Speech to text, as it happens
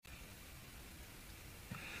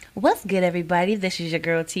What's good, everybody? This is your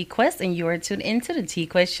girl T Quest, and you are tuned into the T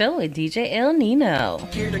Quest Show with DJ El Nino.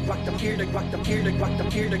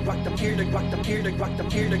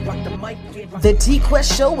 The T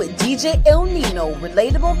Quest Show with DJ El Nino,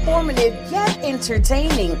 relatable, informative, yet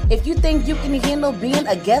entertaining. If you think you can handle being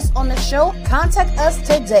a guest on the show, contact us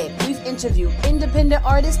today. We've interviewed independent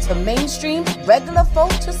artists to mainstream, regular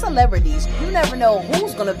folk to celebrities. You never know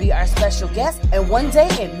who's going to be our special guest, and one day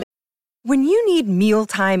it When you need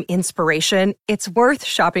mealtime inspiration, it's worth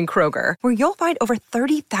shopping Kroger, where you'll find over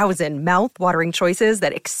 30,000 mouth-watering choices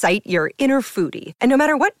that excite your inner foodie. And no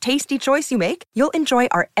matter what tasty choice you make, you'll enjoy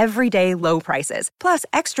our everyday low prices, plus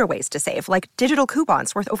extra ways to save, like digital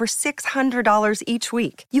coupons worth over $600 each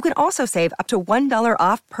week. You can also save up to $1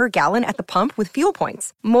 off per gallon at the pump with fuel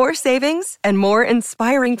points. More savings and more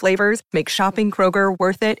inspiring flavors make shopping Kroger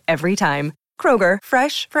worth it every time. Kroger,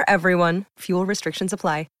 fresh for everyone. Fuel restrictions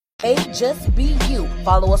apply. just be you.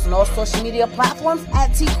 Follow us on all social media platforms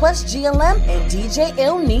at TQuestGLM and DJ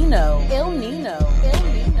El Nino. El Nino. El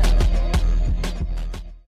Nino.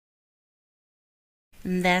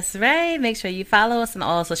 That's right. Make sure you follow us on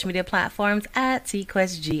all social media platforms at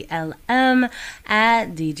TQuestGLM,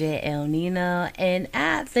 at DJ El Nino, and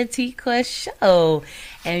at the T Quest Show.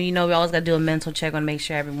 And you know, we always got to do a mental check on make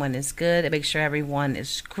sure everyone is good and make sure everyone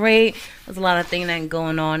is great. There's a lot of things that are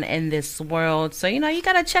going on in this world. So, you know, you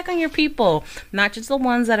got to check on your people, not just the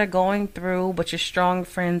ones that are going through, but your strong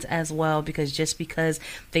friends as well, because just because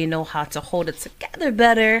they know how to hold it together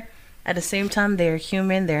better, at the same time, they're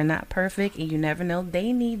human, they're not perfect, and you never know,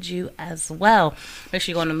 they need you as well. Make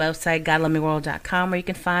sure you go on the website, GottaLoveMeWorld.com, where you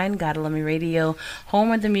can find Gotta Love Me Radio,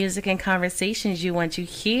 home of the music and conversations you want to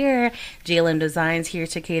hear. JLM Designs here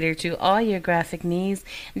to cater to all your graphic needs.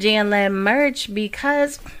 JLM merch,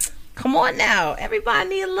 because come on now, everybody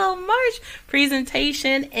need a little merch.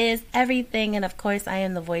 Presentation is everything, and of course, I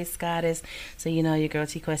am the voice goddess, so you know your girl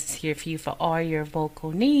T Quest is here for you for all your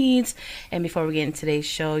vocal needs. And before we get into today's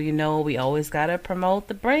show, you know we always gotta promote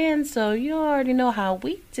the brand, so you already know how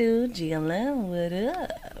we do. GLM, what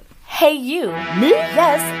up? Hey you. Me?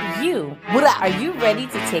 Yes, you. What up? Are you ready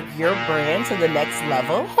to take your brand to the next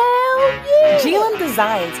level? Hell yeah! GLM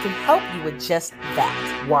Designs can help you with just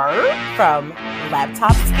that. Word? From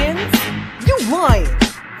laptop skins? You lying!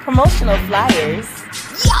 Promotional flyers?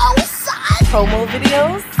 Yo, son! Promo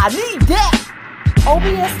videos? I need that!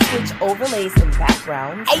 OBS Twitch overlays and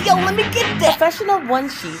backgrounds. Hey yo, let me get that! Professional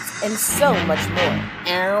one-sheets and so much more.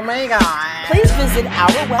 Oh my god. Please visit our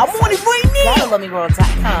website, I'm on it right now,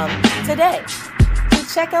 GottaLoveMeWorld.com today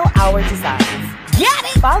to check out our designs. Get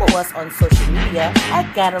it! Follow us on social media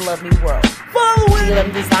at Gotta Love Me World. Follow it!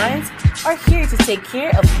 GLM Designs are here to take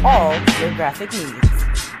care of all your graphic needs.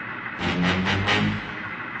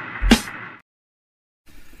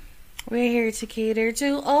 We're here to cater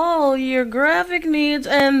to all your graphic needs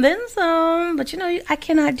and then some. But you know, I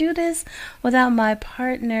cannot do this without my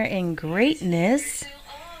partner in greatness.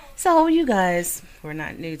 So you guys who are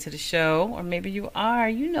not new to the show, or maybe you are,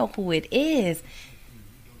 you know who it is.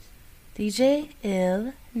 DJ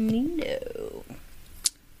El Nino.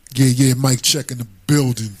 Yeah, Mike Check in the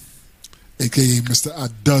building, a.k.a. Mr. I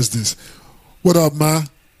Does This. What up, Ma?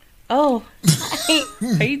 Oh, I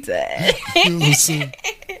hate that. You know what I'm saying?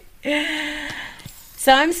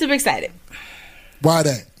 So I'm super excited. Why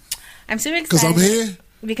that? I'm super excited. Because I'm here?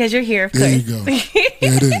 Because you're here, of course. There you go.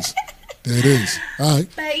 There it is. There it is. All right.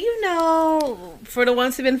 But you know, for the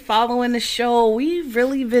ones who've been following the show, we've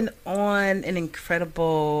really been on an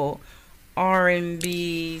incredible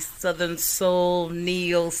R&B, Southern Soul,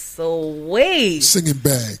 Neo Soul wave. Singing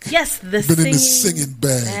bag. Yes, the been in the singing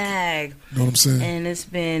bag. You know what I'm saying? And it's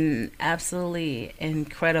been absolutely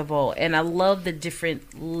incredible. And I love the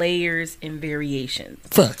different layers and variations.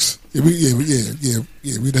 Facts. Yeah,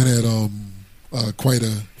 we done had quite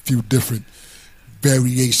a few different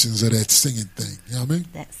variations of that singing thing. You know what I mean?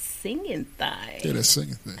 That singing thing. Yeah, that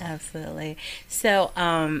singing thing. Absolutely. So,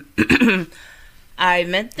 I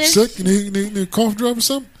meant this. Sick? You need a cough drop or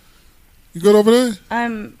something? You good over there?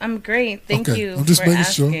 I'm great. Thank you I'm just for making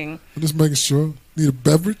asking. Sure. I'm just making sure. Need a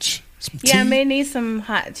beverage? Some tea? Yeah, I may need some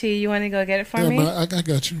hot tea. You want to go get it for me? Man, I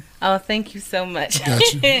got you. Oh, thank you so much.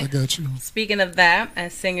 I got you. Speaking of that,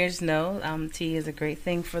 as singers know, tea is a great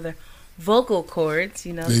thing for the vocal cords,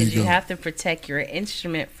 you know, because you have to protect your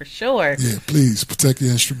instrument for sure. Yeah, please protect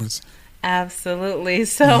your instruments. Absolutely.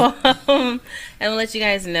 So, and I'll let you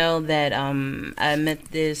guys know that I met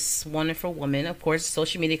this wonderful woman, of course,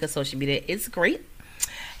 social media, because social media is great.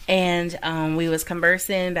 And we was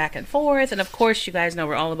conversing back and forth. And, of course, you guys know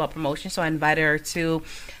we're all about promotion. So I invited her to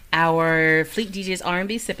our Fleet DJ's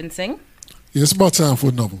R&B Sip and Sing. Yeah, it's about time for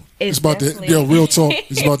another one. It's about that. Yeah, real talk.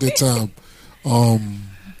 It's about that time.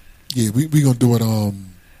 Yeah, we gonna do it.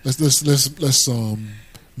 Let's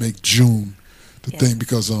make June the thing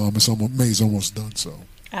because it's almost May's almost done. So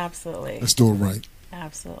absolutely, let's do it right.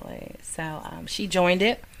 Absolutely. So she joined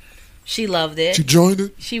it. She loved it. She joined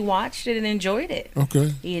it. She watched it and enjoyed it.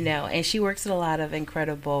 Okay. You know, and she works with a lot of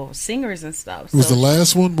incredible singers and stuff. It was the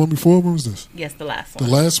last one before? When was this? Yes, the last one.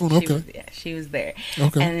 The last one? Okay. She was there.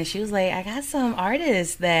 Okay. And then she was like, I got some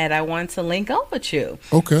artists that I want to link up with you.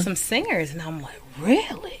 Okay. Some singers. And I'm like,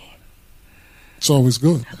 really? It's always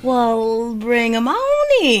good. Well, bring them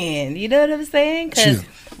on in. You know what I'm saying? Because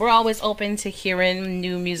we're always open to hearing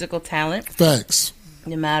new musical talent. Facts.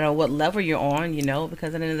 No matter what level you're on, you know,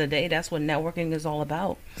 because at the end of the day, that's what networking is all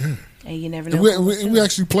about. Yeah. And you never know. And we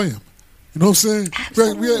actually play them. You know what I'm saying?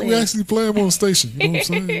 Absolutely. We actually play them on the station. You know what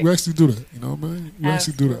I'm saying? We actually do that. You know what I mean? We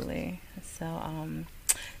actually do that. So,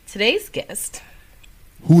 today's guest.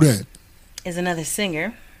 Who that? Is another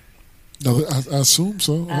singer. No, I assume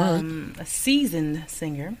so. All right. A seasoned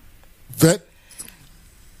singer. Vet?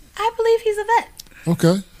 I believe he's a vet.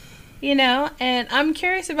 Okay. You know, and I'm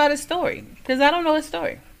curious about his story because I don't know his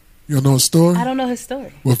story. You don't know his story? I don't know his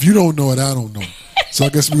story. Well, if you don't know it, I don't know. So I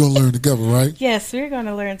guess we're going to learn together, right? Yes, we're going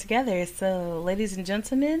to learn together. So, ladies and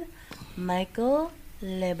gentlemen, Michael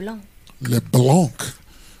LeBlanc. LeBlanc.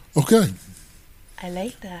 Okay. I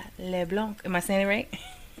like that. LeBlanc. Am I saying it right?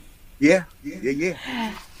 Yeah.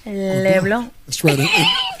 LeBlanc. That's right.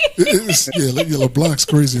 LeBlanc's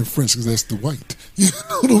crazy in French because that's the white. You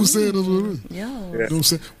know what I'm saying? That's what it is. Yo. You know what I'm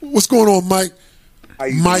saying? What's going on, Mike?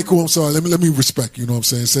 Michael, I'm sorry. Let me respect you. You know what I'm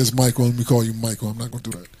saying? It says Michael. Let me call you Michael. I'm not going to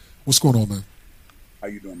do that. What's going on, man? How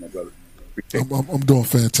you doing, my brother? I'm doing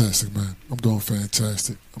fantastic, man. I'm doing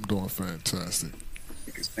fantastic.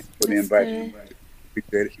 Thanks for the invite.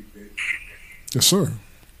 Appreciate it. Yes, sir.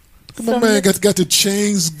 Come on, man. Got the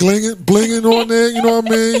chains blinging on there. You know what I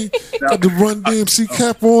mean? Got the Run DMC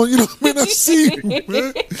cap on. You know what I mean? I see you,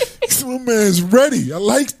 man. My man's ready. I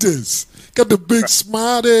like this. Got the big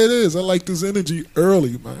smile. There it is. I like this energy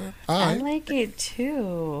early, man. All right. I like it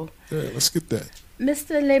too. Yeah, let's get that.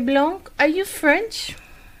 Mr. LeBlanc, are you French?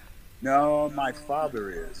 No, my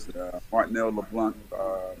father is Martinel LeBlanc,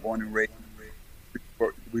 born and raised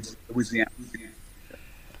in Louisiana.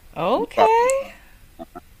 Okay.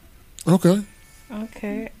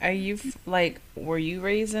 Okay. Are you were you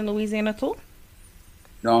raised in Louisiana too?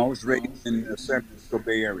 No, I was raised in the San Francisco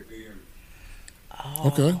Bay Area. Oh,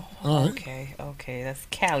 okay. All right. Okay. That's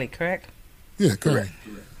Cali, correct? Yeah, correct.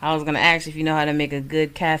 I was gonna ask if you know how to make a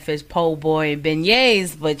good catfish po' boy and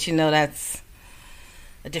beignets, but you know that's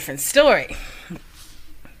a different story.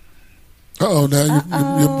 Uh-oh, now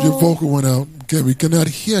your vocal went out. Okay, we cannot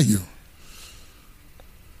hear you.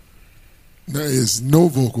 There is no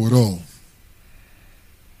vocal at all.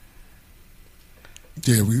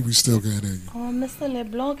 Yeah, we still can't hear you. Oh, Mr.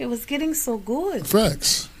 LeBlanc, it was getting so good.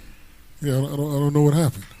 Facts. Yeah, I don't know what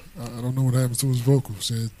happened. I don't know what happened to his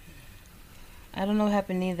vocals. I don't know what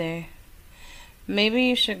happened either. Maybe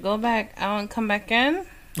you should go back out and come back in.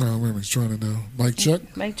 Wait a minute, he's trying it now. Mic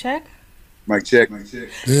check. Mic check. Mic check.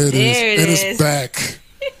 There it is. And it's back.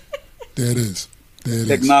 There it is.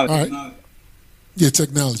 Technology. All right. Yeah,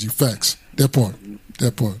 technology. Facts. That part.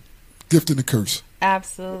 Gift and the curse.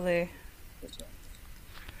 Absolutely.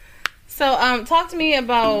 So, talk to me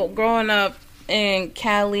about growing up in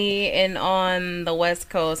Cali and on the West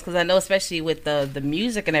Coast, because I know especially with the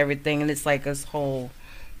music and everything, and it's like this whole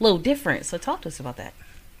little different. So, talk to us about that.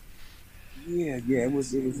 Yeah. It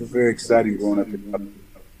was very exciting growing up in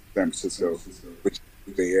San Francisco, which is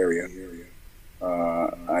the Bay Area.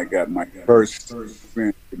 I got my first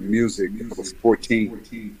experience with music. I was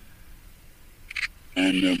 14.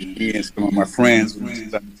 And me and some of my friends would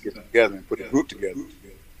decided to get together and put a group together.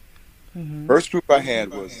 Mm-hmm. First group I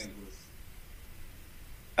had was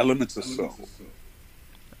Elements of Soul.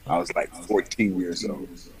 I was like 14 years old.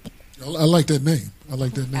 I like that name. I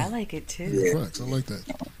like it too. Yeah. Facts. I like that.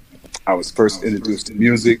 I was first introduced to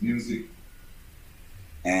music.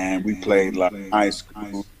 And we played like high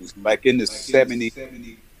school, like in the 70s,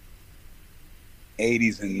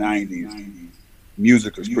 80s, and 90s.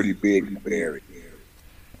 Music was pretty big in the Bay Area.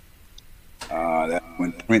 That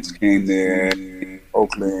when Prince came there,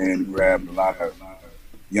 Oakland grabbed a lot of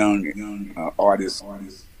young artists,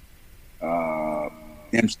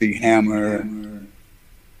 MC Hammer,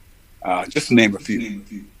 just to name a few.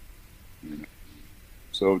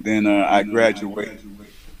 So then I graduated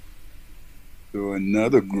to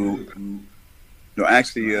another group. No,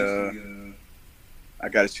 actually, I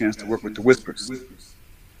got a chance to work with the Whispers.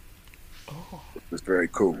 was very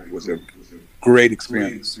cool. It was a great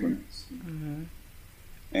experience for me.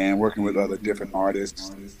 And working with other different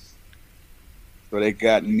artists. So they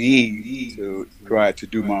got me to try to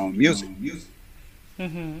do my own music.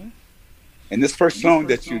 And this first song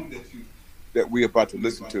that we're about to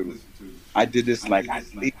listen to, I did this like I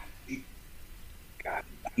think, God,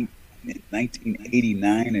 in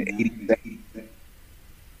 1989 or 87.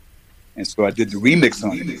 And so I did the remix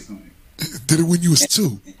on it. Did it when you was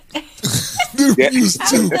 2? Did it when you was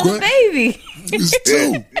 2, baby. You was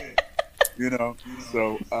 2. You know,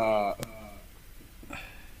 so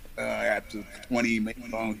after 20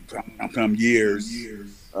 some years,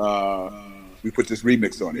 we put this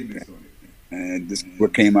remix on it, and this is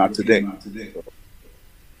what came out today.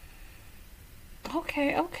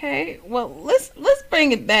 Okay. Well, let's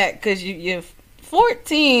bring it back, because you're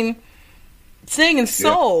 14 singing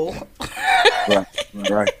soul.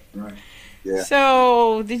 Right. Yeah.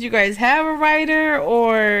 So, did you guys have a writer,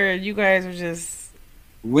 or you guys were just...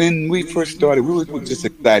 When we first started, we were just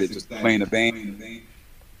excited, just playing a band.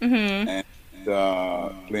 And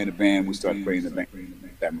playing the band, we started playing the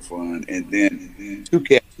band, having fun. And then 2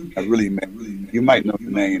 cats I really met. You might know the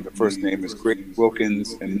name. The first name is Greg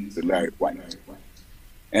Wilkins and Larry White.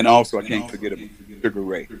 And also, I can't forget about Sugar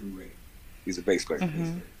Ray. He's a bass player.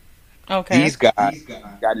 Okay. These guys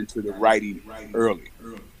got into the writing early,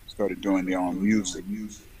 started doing their own music.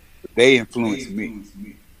 But they influenced me.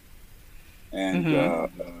 And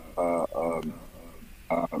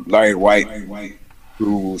Larry White,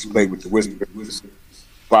 who played with the Whispers,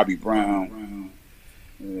 Bobby Brown,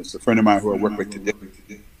 is a friend of mine who I work with today.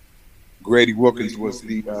 Grady Wilkins was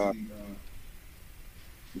the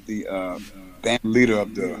band leader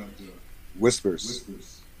of the Whispers.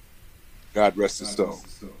 God rest his soul,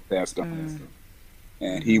 passed on.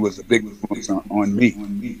 And he was a big influence on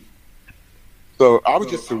me. So I was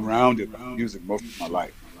just surrounded by music most of my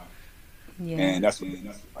life. Yeah. And that's what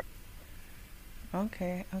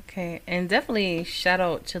Okay. And definitely shout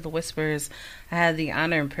out to the Whispers. I had the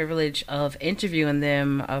honor and privilege of interviewing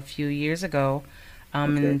them a few years ago,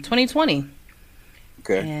 in 2020.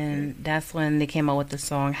 Okay. And that's when they came out with the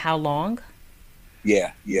song How Long?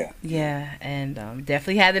 Yeah, and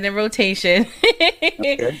definitely had it in rotation.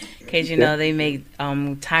 Because, you know, they make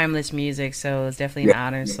timeless music, so it's definitely an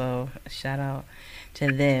honor. So shout out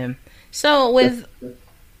to them. So with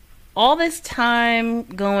all this time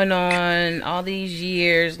going on, all these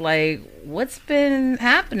years, like, what's been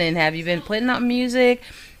happening? Have you been putting out music?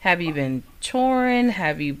 Have you been touring?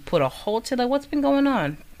 Have you put a halt to it? Like, what's been going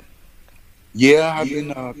on? Yeah, I've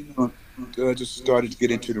been just started to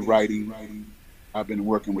get into the writing. I've been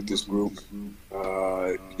working with this group,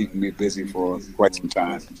 keeping me busy for quite some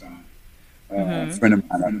time. A friend of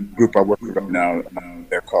mine, a group I work with right now,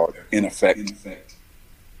 they're called In Effect.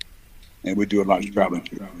 And we do a lot of traveling.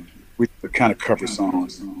 We kind of cover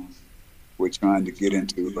songs. We're trying to get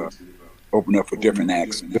into, open up for different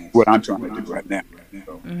acts. That's what I'm trying to do right now.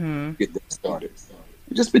 So get that started.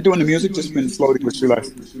 I've just been doing the music, just been floating with you. I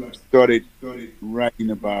started writing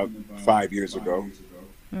about 5 years ago.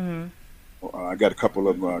 I got a couple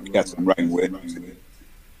of cats I'm writing with.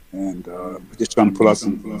 And just trying to pull out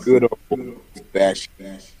some good old bash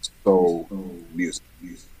soul music.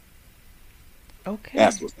 Okay.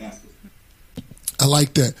 That's what's I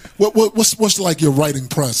like that. What's like your writing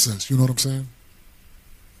process? You know what I'm saying?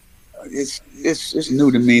 It's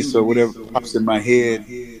new to me, so whatever pops in my head,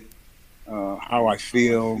 how I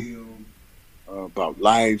feel about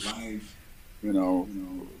life, you know,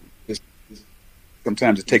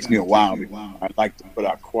 sometimes it takes me a while. I like to put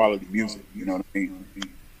out quality music, you know what I mean?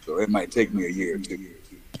 So it might take me a year or 2.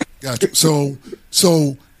 Gotcha.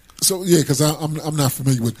 So yeah, because I'm not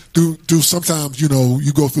familiar with. Do sometimes, you know,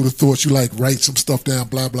 you go through the thoughts, you like write some stuff down,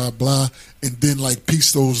 blah blah blah, and then like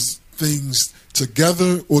piece those things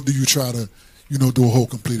together, or do you try to, you know, do a whole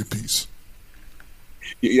completed piece?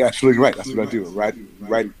 You're absolutely right. That's what I do. Write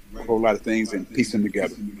a whole lot of things and piece them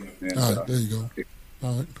together. And, all right, there you go.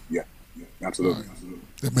 All right. Yeah, absolutely. Right.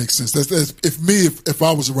 That makes sense. That's if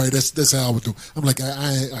I was to write, that's how I would do. I'm like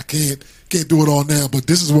I can't do it all now, but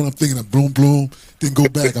this is what I'm thinking of. Boom, then go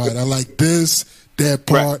back. All right, I like this, that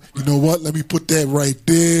part. Right. You know what? Let me put that right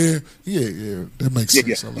there. Yeah, that makes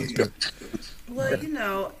sense. I like that. Well, you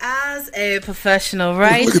know, as a professional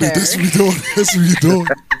writer, look at it. That's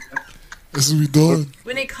what we doing.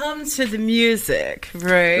 When it comes to the music,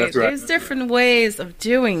 right? There's different ways of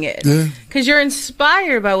doing it. Yeah. Because you're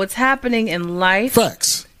inspired by what's happening in life.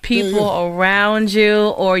 Facts. People around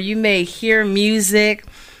you, or you may hear music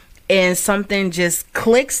and something just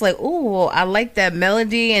clicks, like, ooh, I like that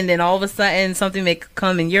melody, and then all of a sudden something may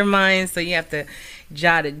come in your mind, so you have to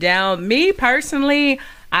jot it down. Me personally,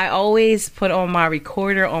 I always put on my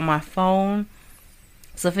recorder on my phone,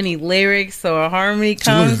 so if any lyrics or harmony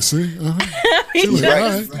comes, see?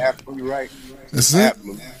 Absolutely right. That's it.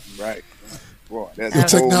 Absolutely right. Boy, that's the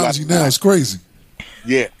technology now is crazy.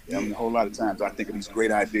 Yeah, I mean, a whole lot of times I think of these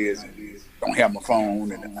great ideas and don't have my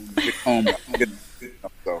phone, and I get home.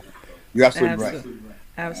 So you're absolutely right.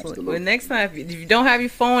 Absolutely. Well, next time, if you don't have your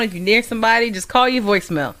phone, if you're near somebody, just call your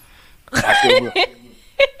voicemail. I sure will.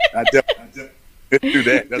 I definitely do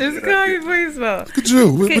that. Just call your voicemail. Look at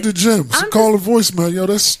you with the gym. So call a voicemail. Yo,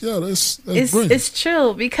 that's brilliant. It's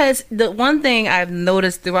true, because the one thing I've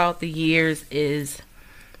noticed throughout the years is,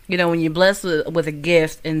 you know, when you're blessed with a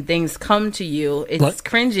gift and things come to you, it's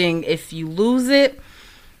cringing if you lose it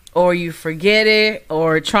or you forget it,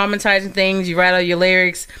 or traumatizing things. You write out your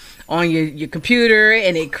lyrics on your computer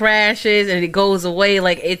and it crashes and it goes away.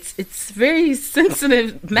 Like, it's very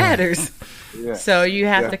sensitive matters. Yeah. So you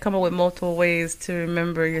have to come up with multiple ways to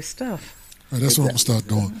remember your stuff. Right, that's what I'm gonna start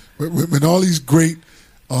doing. When all these great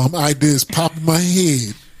ideas pop in my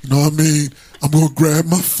head, you know what I mean? I'm gonna grab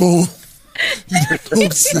my phone, you know what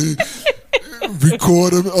I'm saying?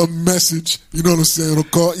 Record a message, you know what I'm saying? Or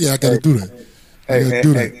call. Yeah, I gotta do that. Hey,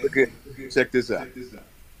 look at, check this out.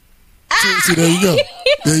 See, there you go.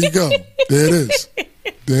 There you go. There it is.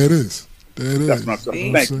 There it is. There it is. That's what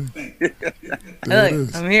I'm saying.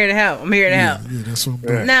 Look, I'm here to help. Yeah, that's what I'm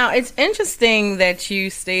doing. Now, it's interesting that you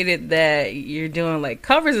stated that you're doing like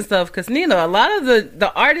covers and stuff, because NINO, a lot of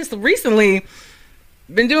the artists recently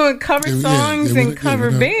been doing cover songs and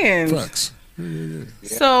cover bands. Facts. Yeah.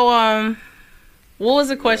 So, what was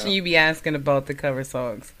the question you be asking about the cover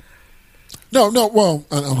songs? No. Well,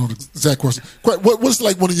 I don't know the exact question. What's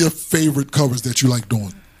like one of your favorite covers that you like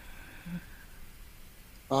doing?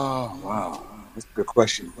 Oh, wow. That's a good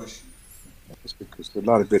question. That's because a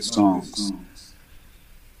lot of good songs.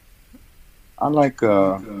 I like,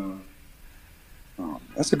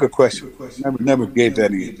 that's a good question. Never gave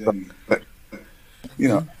that any thought, but, you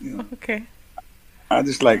know. Okay. I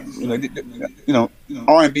just like,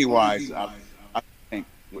 R&B wise, I think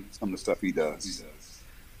with some of the stuff he does.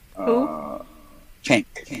 Who? Tank?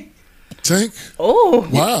 Oh.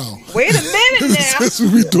 Wow. Wait a minute now. That's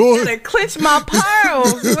what we doing. To clench my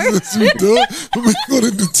pearls. That's what we doing. We going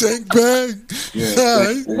in the Tank bag. Yeah.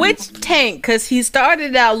 Right. Which Tank? Because he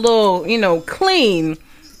started out little, clean.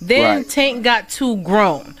 Then Tank got too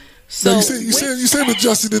grown. So no, you said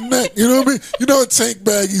adjusted the neck. You know what I mean? You know what Tank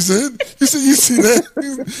bag he's in. You see that?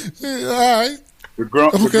 Yeah, all right. The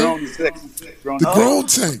grown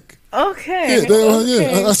Tank. Okay.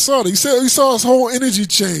 Yeah, I saw that. You saw his whole energy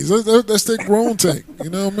change. That's that grown Tank. You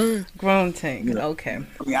know what I mean? Grown Tank. Okay. I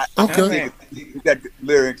mean, okay. He got good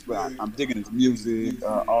lyrics, but I'm digging his music.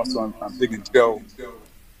 Also, I'm digging Joe.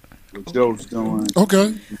 What Joe's doing.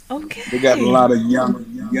 Okay. They got a lot of young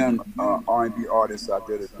R&B artists out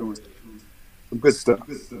there that's doing some good stuff.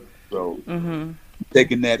 So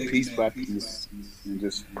taking that piece by piece and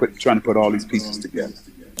just trying to put all these pieces together.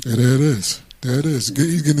 Yeah, there it is. He's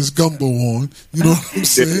getting his gumbo on. You know what I'm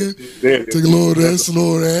saying? Take a little of this, a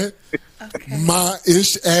little of that. Okay.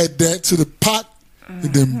 My-ish, add that to the pot,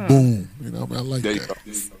 and then boom. You know, I like that.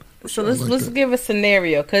 So let's give a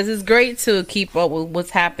scenario, because it's great to keep up with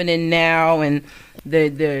what's happening now and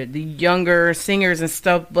the younger singers and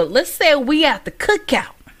stuff. But let's say we at the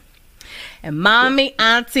cookout, and mommy,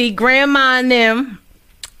 auntie, grandma, and them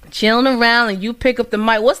chilling around, and you pick up the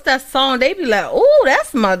mic. What's that song? They be like, "Ooh,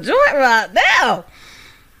 that's my joint right there."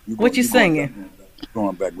 What you singing?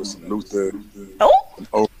 Going back with some Luther. Oh,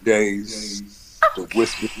 old days. The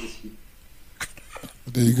Whisper.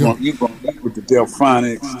 There you go. You going back with the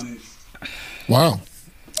Delphonics. Wow.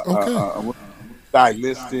 Okay.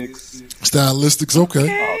 Stylistics. Okay.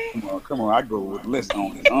 Oh, come on. I go with list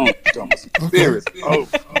on and on. Spirits. Oh,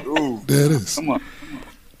 ooh. There it is. Come on.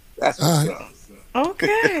 That's what's up.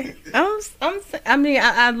 Okay.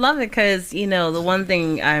 I love it, because the one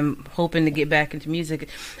thing I'm hoping to get back into music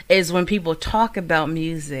is when people talk about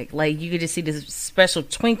music, like you could just see this special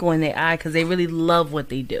twinkle in their eye, because they really love what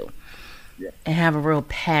they do and have a real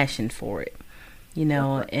passion for it,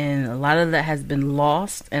 and a lot of that has been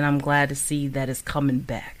lost, and I'm glad to see that it's coming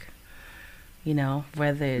back,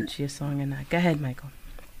 whether it's your song or not. Go ahead, Michael.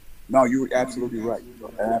 No, you're absolutely right.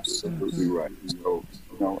 Absolutely right. So,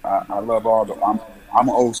 I love all the. I'm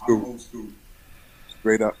old school,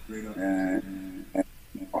 straight up, and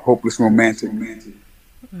a hopeless romantic,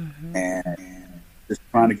 and just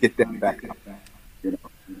trying to get that back up.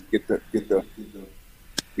 Get the.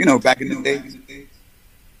 Back in the days,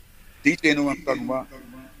 DJ know what I'm talking about.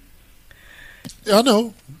 Yeah, I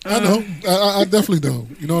know. I definitely know.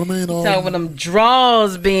 You know what I mean? Talking about them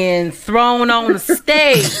draws being thrown on the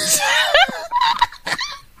stage.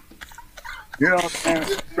 You know what I'm saying?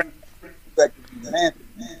 Back to man,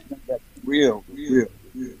 real. Yeah,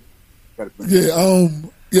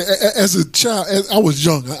 as a child, I was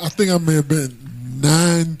young. I think I may have been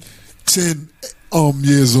 9, 10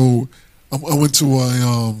 years old. I went to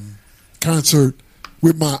a concert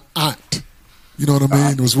with my aunt. You know what I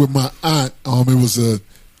mean? It was with my aunt. It was a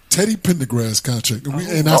Teddy Pendergrass concert,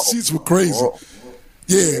 and our seats were crazy.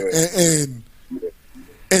 Yeah,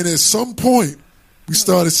 and at some point, we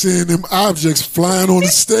started seeing them objects flying on the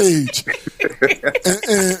stage.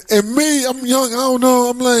 and me, I'm young. I don't know.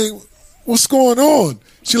 I'm like, what's going on?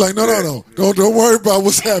 She like, no. Don't worry about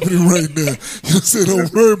what's happening right now. You said, don't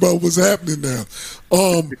worry about what's happening now.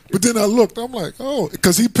 But then I looked. I'm like, oh,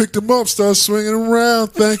 because he picked him up, started swinging him around.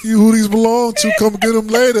 Thank you. Who these belong to? Come get them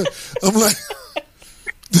later. I'm like,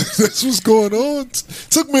 that's what's going on.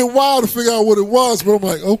 Took me a while to figure out what it was, but I'm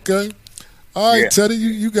like, okay, all right, Teddy,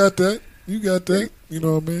 you got that. You got that. You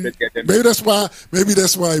know what I mean? Maybe that's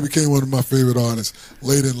why he became one of my favorite artists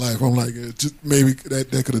late in life. I'm like, just maybe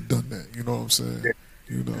that could have done that. You know what I'm saying?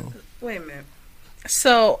 You know. Wait a minute.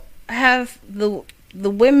 So have the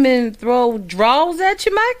women throw draws at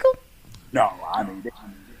you, Michael? No, I mean they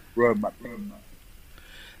rub my.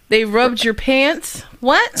 They rubbed your pants?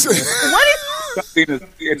 What? What?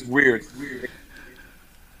 It's weird.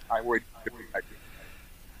 I work.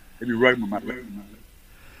 They be rubbing my leg.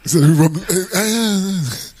 There's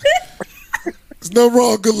no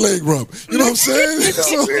wrong with good leg rub. You know what I'm saying?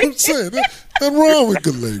 That's what I'm saying. Nothing wrong with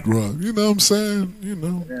good leg rub. You know what I'm saying? You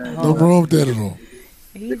know, no wrong with that at all.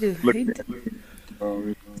 He do.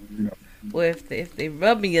 Well, if they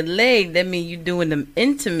rubbing your leg, that means you doing them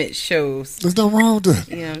intimate shows. There's no wrong with that.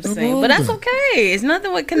 You know what I'm saying? But that's okay. It's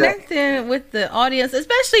nothing with connecting with the audience,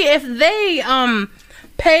 especially if they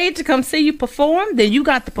paid to come see you perform. Then you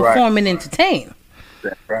got to perform and entertain.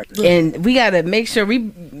 Right. And we gotta make sure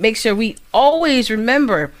we always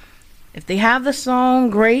remember, if they have the song,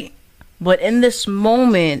 great, but in this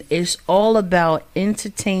moment it's all about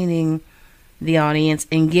entertaining the audience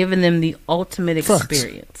and giving them the ultimate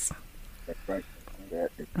experience. That's right.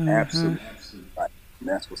 Absolutely. Right.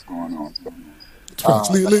 That's what's going on.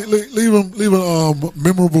 Leave them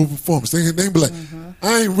memorable performance. They be like,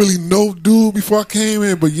 I ain't really know dude before I came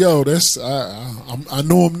in, but yo, that's I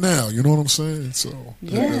know him now. You know what I'm saying? So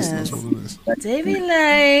that's what it is. They be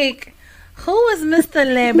like, who is Mr.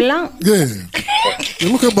 LeBlanc? Yeah,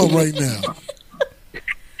 look him up right now.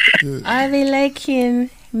 Yeah. Are they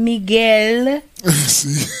liking Miguel?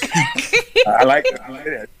 See, I like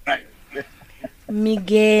that.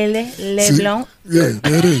 Miguel LeBlanc. Yeah,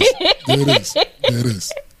 that is.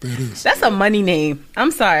 That's a money name. I'm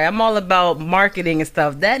sorry. I'm all about marketing and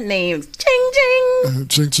stuff. That name's Ching Ching.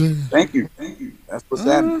 Ching Ching. Thank you. That's what's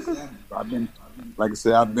happening. I've been, like I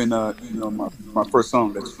said, my first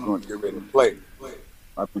song that you're going to get ready to play.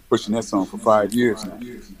 I've been pushing that song for 5 years now.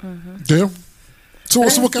 Damn. So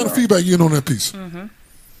what kind of feedback you getting on that piece? You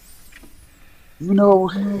know,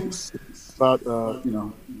 it's about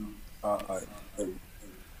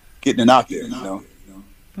getting it out there, you know.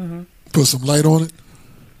 Put some light on it.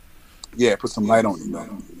 Yeah, put some light on it,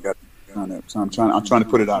 man. So I'm trying to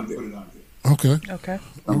put it out there. Okay.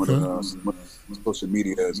 Some of the social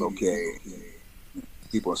media is okay.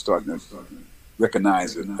 People are starting to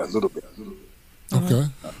recognize it a little bit. Okay.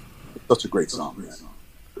 It's such a great song, man.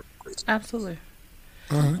 Absolutely.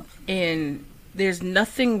 All right. And there's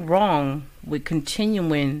nothing wrong with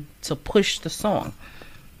continuing to push the song.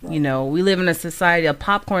 You know, we live in a society, a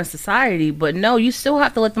popcorn society, but no, you still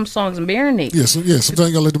have to let them songs marinate. Sometimes you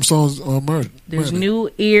gotta let them songs marinate. There's new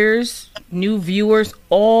ears, new viewers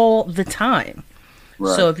all the time.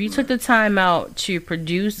 Right. So if you took the time out to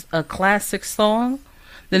produce a classic song,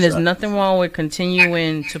 then there's nothing wrong with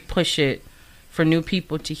continuing to push it for new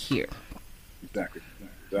people to hear. Exactly.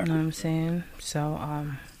 You know what I'm saying? So,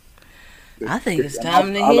 I think it's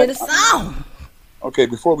time to hear the song. Okay,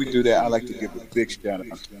 before we do that, I'd like to give a big shout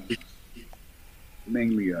out to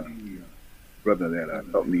mainly a brother that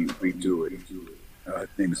helped me redo it. His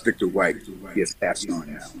name is Victor White. He has passed on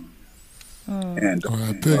now. And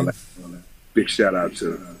big shout out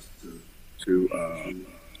to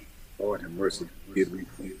Lord have mercy,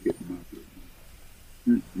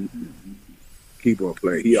 keyboard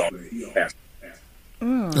player. He already passed.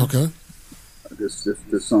 Okay. This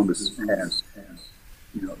song has.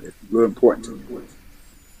 You know, it's real important to me.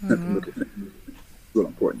 Look at it. It's real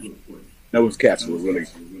important. Those cats were really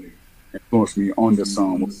influenced me on the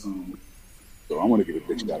song. So I want to give a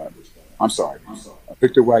big shout out. I'm sorry.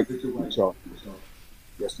 Victor White, Charles.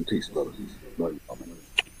 Rest in peace, brother. Love you, man.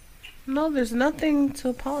 No, there's nothing to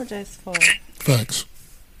apologize for. Facts.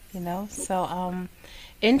 You know, so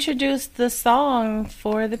introduce the song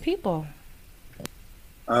for the people.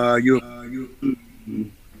 You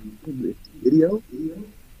video?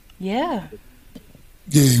 Yeah.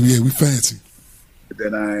 Yeah, we fancy.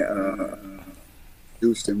 Then I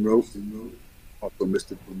produced and wrote also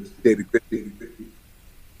Mr. David Griffey.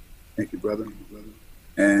 Thank you, brother.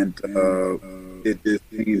 And did this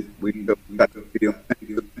thing. We got the video.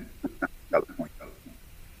 California.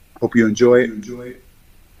 Hope you enjoy it.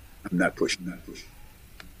 I'm not pushing.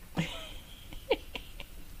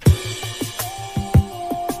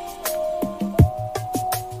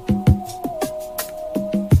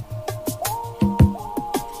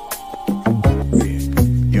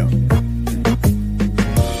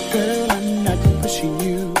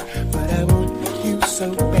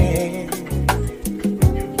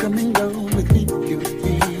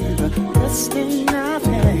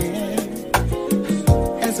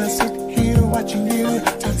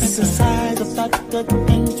 The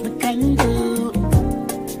things we can do,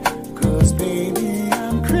 'cause baby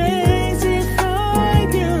I'm crazy for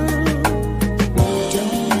you.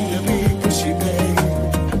 Don't need a big pushy babe.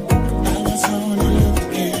 I was only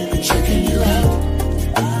looking, checking you out.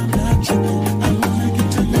 I'm not tripping, I wanna get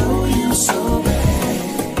to know you so bad.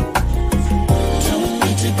 Don't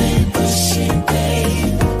need to be pushy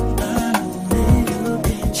babe. I'm only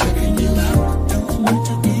looking, checking you out. Don't need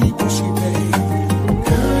to be pushy babe.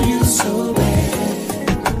 Girl, you so bad.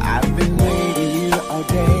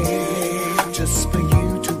 Just for you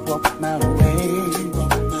to walk my way.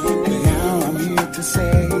 And now I'm here to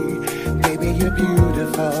say, baby, you're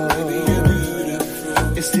beautiful.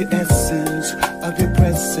 It's the essence of your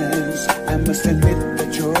presence. I must admit that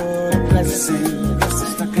you're a blessing.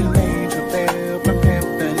 It's like an angel fell from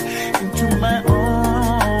heaven into my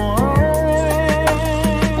arms.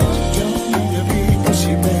 Don't need to be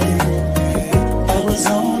pushy, baby. I was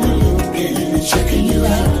only looking and checking you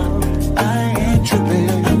out. I ain't tripping.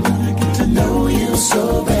 Know you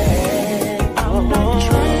so bad. I'm not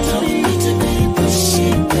trying to be pushy,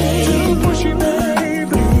 babe. Pushy,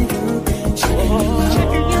 baby. You've been checking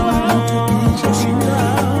you out.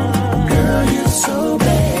 Girl, you're so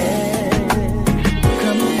bad.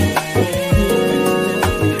 Come here.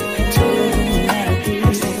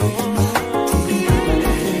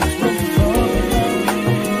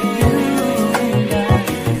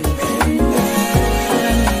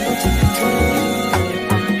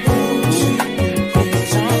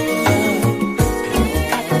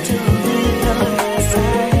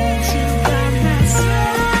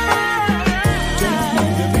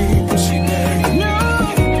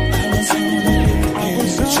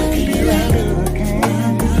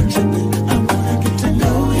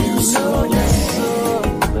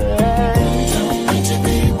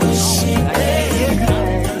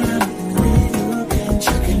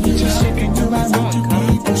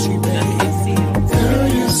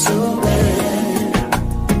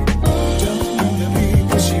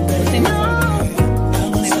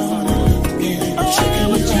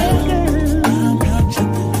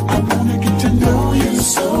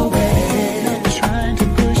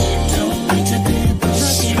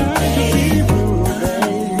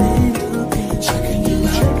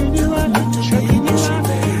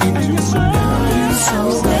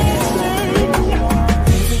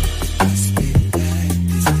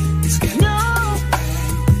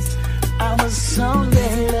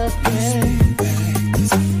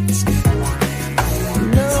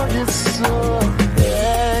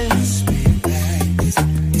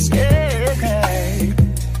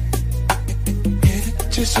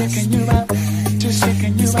 Just checking you out. Just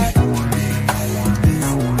checking you out.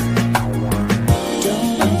 Don't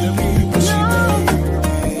need to be pushy,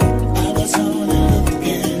 babe. I was only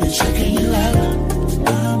looking and checking you out.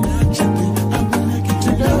 I'm not tripping. I wanna get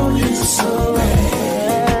to know you so well.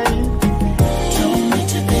 Don't need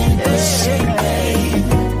to be pushy,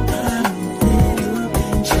 babe. I'm really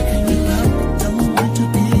looking, checking you out. Don't need to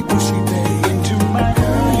be pushy, babe. Into my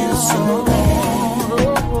girl, you so well.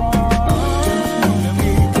 Don't need to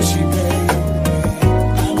be pushy, babe.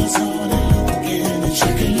 I was only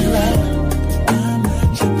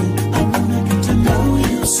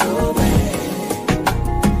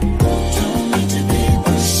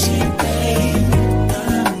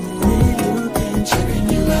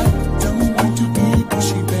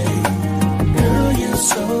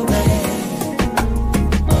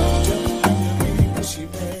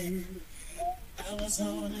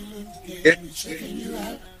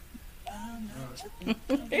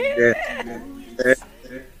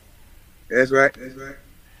That's right. That's right.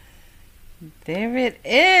 There it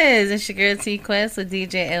is. It's your girl T Quest with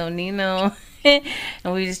DJ El Nino. And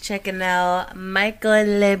we just checking out Michael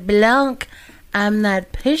LeBlanc. I'm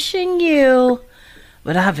not pushing you,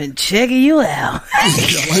 but I've been checking you out.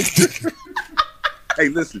 I like that. Hey,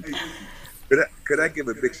 listen. Could I give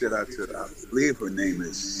a big shout out to, I believe her name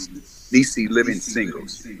is DC Living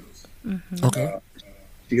Singles. Mm-hmm. Okay.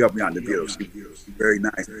 She helped me out in the video. She's very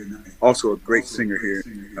nice. Also a great singer here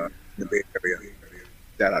in the Bay Area.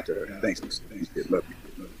 Shout out to her. Thanks. Love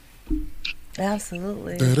you.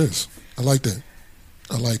 Absolutely. There it is. I like that.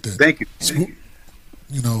 I like that. Thank you.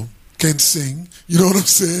 You know, can sing. You know what I'm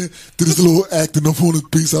saying? Did this little acting up on the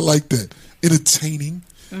piece. I like that. Entertaining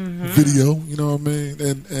video. You know what I mean?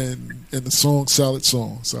 And the song, solid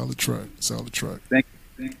track. Thank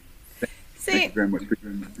you. See, Thank you very much.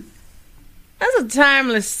 that's a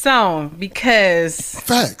timeless song because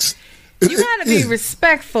Facts. you gotta be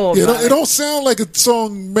respectful. Yeah, about it don't sound like a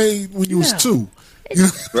song made when you was 2. You know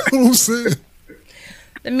what I'm saying?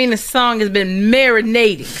 I mean, the song has been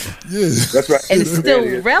marinated. Yeah. That's right. And it's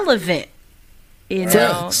still relevant. You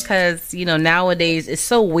know, because, you know, nowadays it's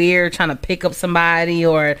so weird trying to pick up somebody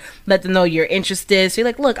or let them know you're interested. So you're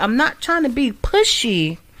like, look, I'm not trying to be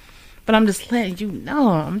pushy, but I'm just letting you know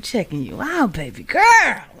I'm checking you out, baby girl.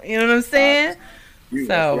 You know what I'm saying?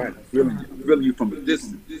 That's right. I'm feeling you from a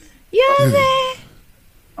distance. Yeah, man.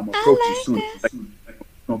 I'm going to approach you soon. It's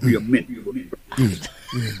going to be a minute. Yeah.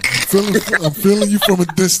 I'm feeling you from a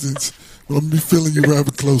distance, but I'm going to be feeling you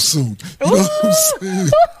rather close soon. You know what I'm saying?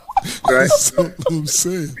 Right. That's what I'm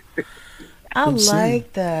saying. I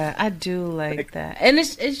like that. I do like that. And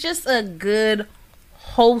it's just a good,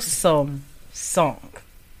 wholesome song.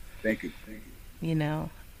 Thank you. You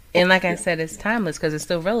know? And like I said, it's timeless because it's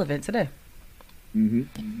still relevant today.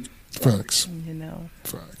 Facts. You know?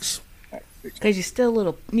 Facts. Because you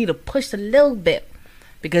still need to push a little bit.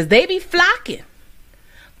 Because they be flocking.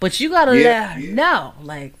 But you got to let her know,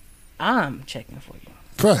 like, I'm checking for you.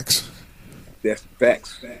 Facts. That's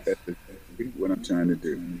facts. That's what I'm trying to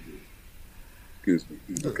do. Excuse me.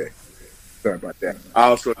 Okay. Sorry about that. I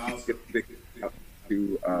also get a big shout out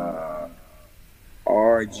to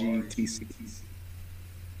RGTC.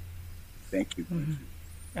 Thank you.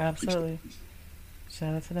 Absolutely.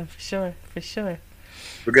 Shout out to them for sure. For sure.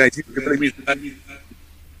 But guys, you can play me. Thank you.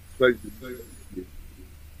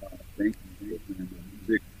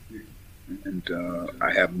 And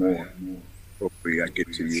I have more. Hopefully I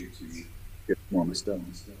get to you. Get more of my stuff.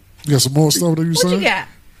 You got some more stuff that you What saying? you got?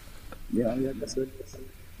 Yeah, that's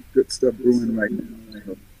good stuff brewing right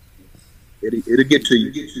now. It'll get to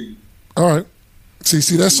you. All right.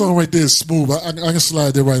 See, that song right there is smooth. I can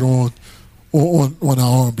slide that right on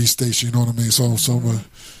our R&B station. You know what I mean? So I'm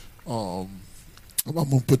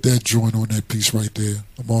gonna put that joint on that piece right there.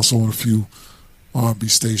 I'm also on a few R&B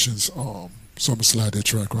stations. So I'm gonna slide that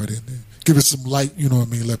track right in there. Give it some light. You know what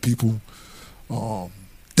I mean? Let people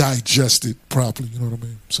digest it properly. You know what I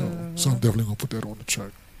mean? So I'm definitely gonna put that on the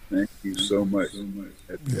track. Thank you so much.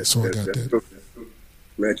 So I got that.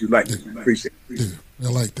 Glad you like it. Appreciate it. Yeah,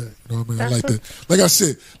 I like that. You know what I mean? I like that. Like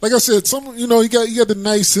I said, some you got the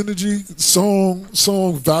nice energy. Song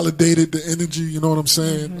validated the energy. You know what I'm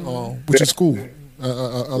saying? Which is cool. I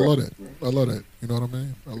love that. I love that. You know what I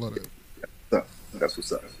mean? I love that. That's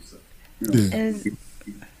what's up. Yeah.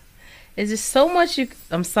 It's just so much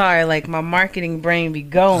I'm sorry, like my marketing brain be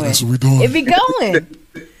going. That's what we're doing. It be going.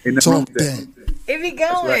 Talk that. It be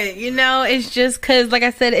going, you know. It's just because, like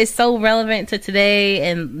I said, it's so relevant to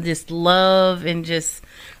today and just love and just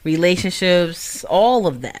relationships, all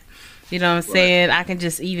of that. You know what I'm saying? I can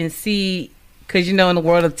just even see, because you know, in the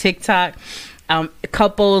world of TikTok,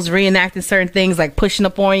 couples reenacting certain things, like pushing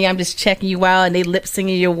up on you. I'm just checking you out, and they lip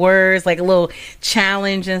singing your words, like a little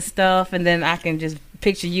challenge and stuff. And then I can just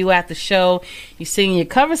picture you at the show, you singing your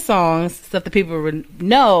cover songs, stuff that people would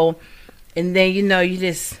know, and then you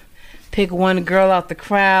just pick one girl out the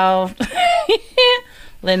crowd,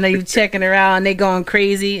 letting them you checking her out, and they going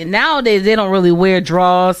crazy. And nowadays they don't really wear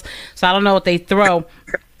draws, so I don't know what they throw.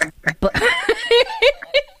 But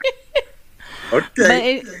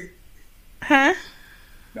okay. Huh?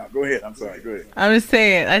 No, go ahead. I'm sorry. Go ahead. I'm just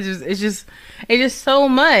saying. It's just so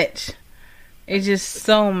much. It's just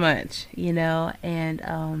so much, you know.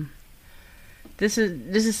 And this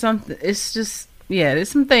is something. It's just there's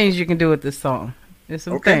some things you can do with this song. There's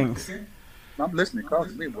some things. Okay. I'm listening. Call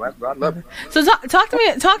me, boy. I love it. So talk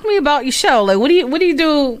to me about your show. Like, what do you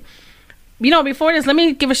do before this, let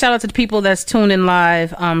me give a shout out to the people that's tuned in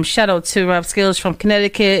live. Shout out to Rob Skills from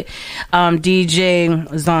Connecticut, DJ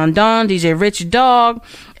Zondon, DJ Rich Dog,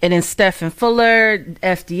 and then Stephen Fuller,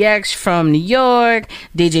 FDX from New York,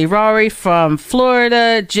 DJ Rory from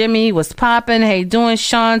Florida, Jimmy was popping, hey doing,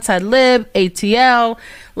 Sean, Talib, ATL.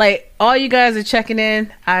 Like, all you guys are checking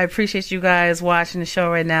in. I appreciate you guys watching the show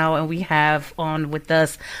right now. And we have on with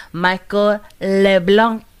us Michael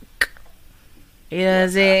LeBlanc. You know what I'm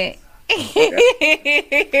saying?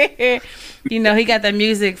 He got that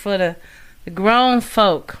music for the grown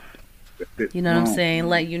folk. You know what I'm saying?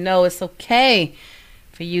 Let you know it's okay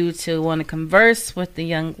for you to want to converse with the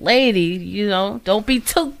young lady. Don't be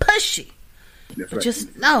too pushy. But right.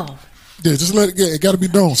 Just know. Yeah, just let it get. It got to be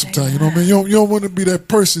known sometimes. You know what I mean? You don't want to be that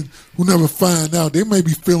person who never find out. They may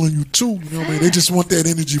be feeling you too. You know what I mean? They just want that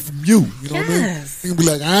energy from you. You know what I mean? You can be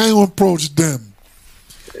like, I ain't gonna approach them,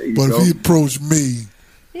 but if he approach me,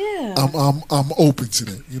 I'm open to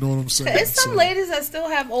that. You know what I'm saying? It's some ladies that still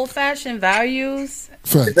have old fashioned values.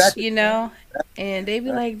 Facts. And they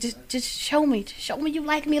be like, just show me you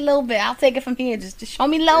like me a little bit. I'll take it from here. Just show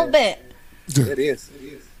me a little bit. Yeah. It is.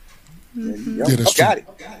 Mm-hmm. Yeah, that's true. Got it.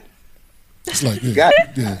 It's like, yeah,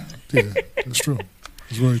 that's true.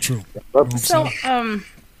 It's very true. So,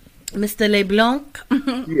 Mr. LeBlanc,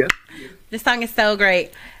 this song is so great.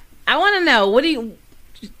 I want to know,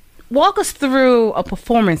 walk us through a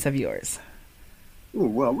performance of yours. Oh,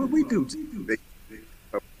 well, what we do.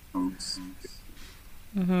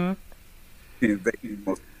 Mm-hmm.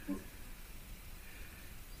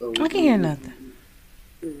 I can hear nothing.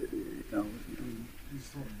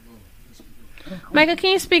 Michael,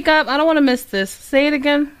 can you speak up? I don't want to miss this. Say it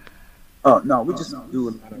again. Oh, no, we just do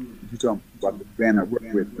a lot of, you talking about the band I work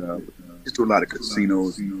with, just do a lot of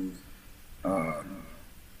casinos,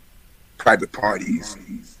 private parties.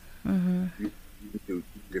 Mm-hmm. We do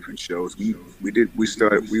different shows. We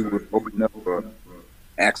were opening up for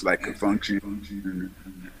acts like A Function,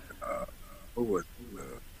 what was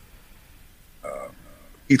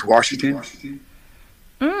Keith Washington.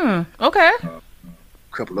 Okay.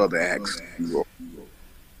 A couple other acts. We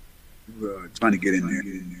were trying to get in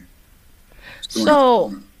there.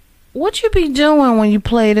 So, what you be doing when you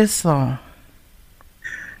play this song?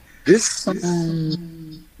 This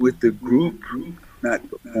song with the group, not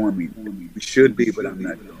performing. We should be, but I'm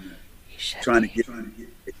not doing it. Trying to get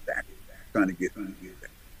back.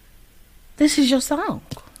 This is your song.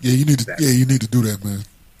 Yeah, you need to. Yeah, you need to do that, man.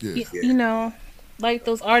 Yeah. You know, like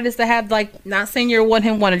those artists that have, like, not saying you're a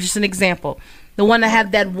one-hit wonder, just an example. The one that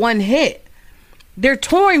have that one hit, they're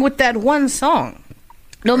touring with that one song.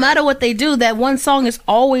 No matter what they do, that one song is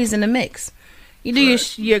always in the mix. You do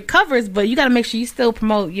your covers, but you got to make sure you still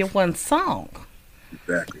promote your one song.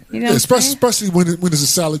 Exactly. You know, especially when it's a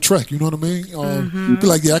solid track. You know what I mean? You be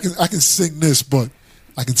like, yeah, I can sing this, but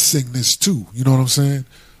I can sing this too. You know what I'm saying?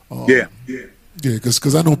 Yeah,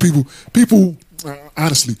 because I know people.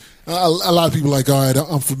 Honestly, a lot of people are like, all right,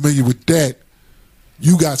 I'm familiar with that.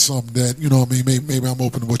 You got something that, you know what I mean, maybe I'm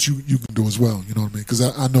open to what you can do as well, you know what I mean? Because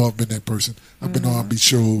I know I've been that person. I've been on R&B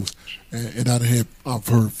shows, and I've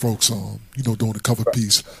heard folks, doing a cover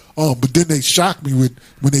piece. But then they shock me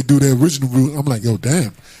when they do their original route. I'm like, yo,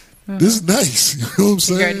 damn, this is nice. You know what I'm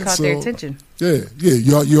saying? You already caught their attention. Yeah.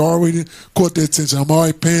 You already caught their attention. I'm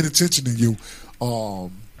already paying attention to you.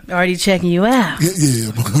 Already checking you out. Yeah.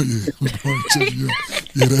 I'm already checking you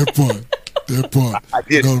out. Yeah, that part. I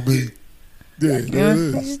get you know what I mean? Yeah, there it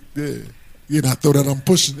is. Yeah, and I throw that I'm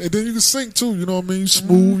pushing. And then you can sing too, you know what I mean? You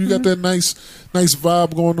smooth, you got that nice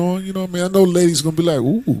vibe going on, you know what I mean? I know ladies going to be like,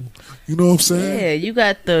 ooh, you know what I'm saying? Yeah, you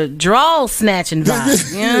got the draw snatching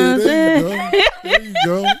vibe. You know what I'm saying? There you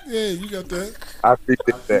go. Yeah, you got that. I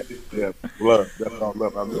appreciate that. Yeah, love. That's all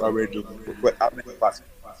love. I'm already doing but I make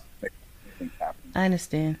things happen. I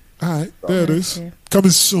understand. All right, there it is.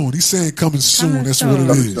 Coming soon. He's saying coming soon. That's what it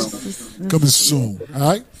is. Coming soon. All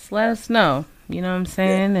right? Just let us know. You know what I'm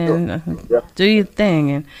saying? And do your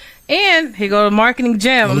thing. And here go the marketing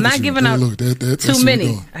gem. I'm not giving out too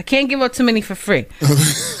many. I can't give out too many for free.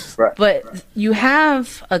 Right. But you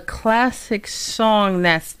have a classic song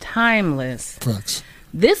that's timeless. Facts.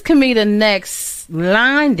 This can be the next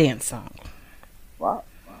line dance song. Wow.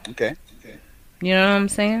 Okay. You know what I'm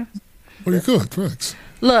saying? Well, you could. Facts.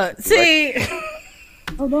 Look, see.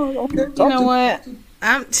 Oh, no, okay. You know what?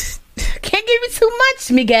 Can't give you too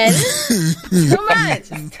much, Miguel.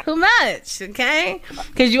 Too much, okay?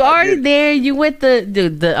 Because you already there. You with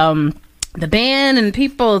the band and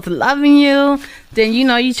people loving you. Then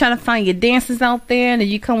you trying to find your dancers out there, and then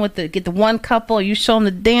you come with get the one couple. You show them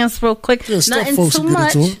the dance real quick. Yeah, nothing too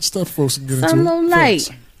much. Stuff folks can get into it. Something light.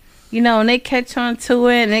 You know, and they catch on to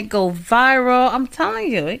it and it go viral. I'm telling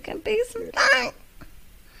you, it can be something.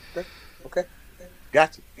 Okay.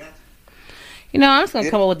 Gotcha. You know, I'm just gonna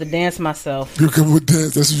come up with the dance myself. You come up with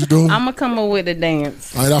dance. That's what you're doing. I'm gonna come up with the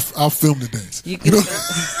dance. All right, I'll film the dance. You can.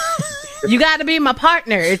 You got to be my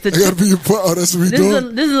partner. It's I gotta be your partner. Oh, that's what we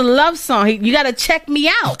doing. This is a love song. You got to check me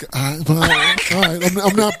out. Okay, all right.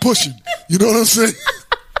 I'm not pushing. You know what I'm saying?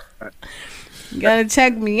 You got to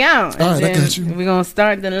check me out. All right, I got you. We're gonna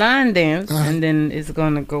start the line dance, and then it's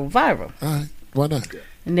gonna go viral. All right, why not?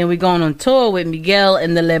 And then we're going on tour with Miguel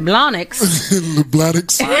and the LeBlancs.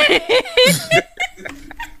 LeBlancs.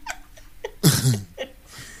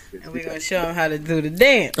 And we're gonna show them how to do the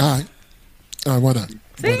dance. All right, why not?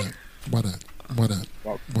 See? Why not?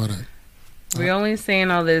 We're only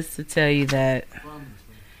saying all this to tell you that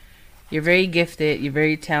you're very gifted, you're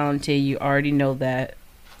very talented, you already know that.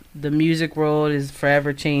 The music world is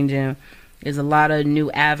forever changing. There's a lot of new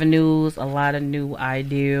avenues, a lot of new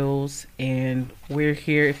ideals, and we're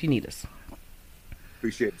here if you need us.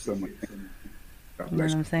 Appreciate it so much. You know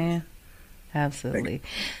what I'm saying? Absolutely.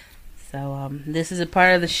 So this is a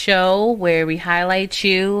part of the show where we highlight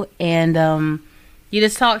you and you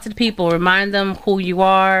just talk to the people, remind them who you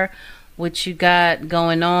are, what you got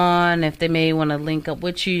going on. If they may want to link up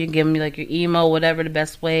with you, you give them like your email, whatever the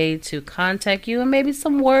best way to contact you, and maybe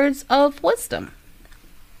some words of wisdom.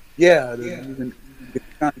 Yeah. You can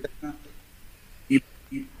contact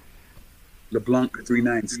LeBlanc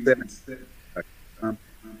 397.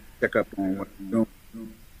 Check up on what I'm doing.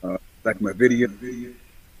 Like my video,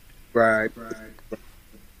 subscribe,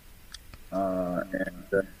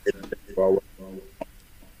 and follow.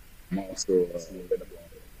 I'm also available on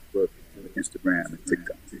Facebook, Instagram, and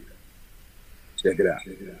TikTok. Check it out.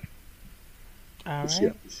 All For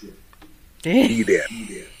right. sure. Be there.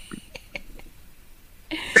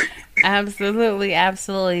 Absolutely.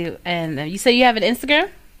 And you say you have an Instagram?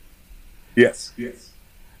 Yes.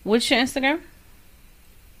 What's your Instagram?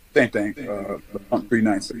 Same thing. LeBlanc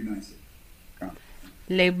 397.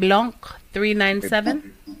 LeBlanc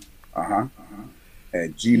 397.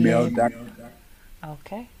 At gmail.com.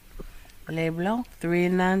 Okay. LeBlanc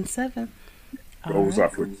 397. Goes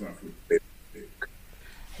off with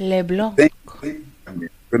LeBlanc. Thank you. I mean,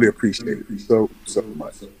 really appreciate it so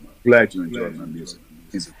much. Glad you enjoyed my music.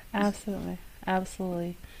 Absolutely. And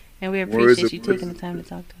we Words appreciate of you taking the wisdom. time to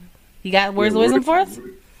talk to us. You got words of wisdom for us?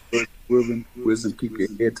 Wisdom, keep your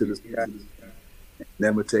head to the sky.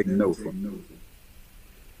 Never take no from.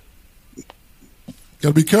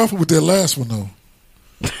 Gotta be careful with that last one though.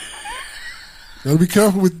 Gotta be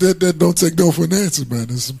careful with that don't take no for an answer, man.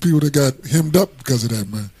 There's some people that got hemmed up because of that,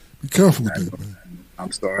 man. Be careful with that, man.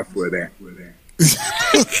 I'm sorry for that.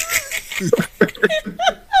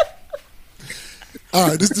 All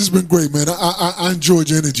right, this has been great, man. I enjoyed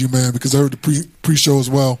your energy, man, because I heard the pre-show as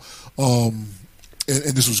well, and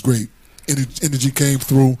this was great. Energy came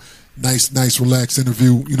through. Nice, relaxed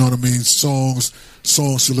interview. You know what I mean? Songs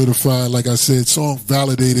solidified. Like I said, song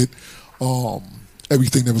validated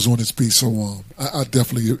everything that was on this piece. So I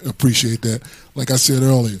definitely appreciate that. Like I said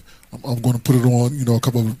earlier, I'm going to put it on. You know, a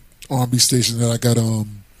couple of R&B stations that I got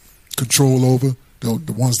control over.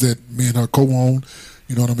 The ones that me and her co-own.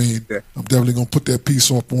 You know what I mean? Yeah. I'm definitely going to put that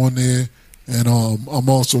piece up on there. And I'm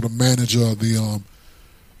also the manager of the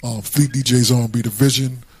Fleet DJs R&B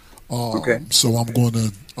division. Okay. So I'm going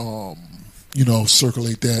to,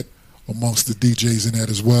 circulate that amongst the DJs in that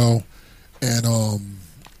as well. And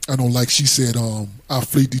I know, like she said, our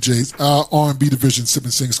Fleet DJs, our R&B division, Sip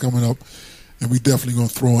and Sing's coming up. And we definitely going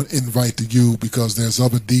to throw an invite to you because there's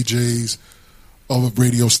other DJs, other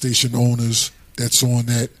radio station owners that's on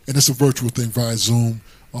that. And it's a virtual thing via Zoom.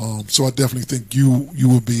 So I definitely think you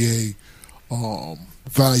will be a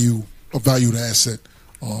valued asset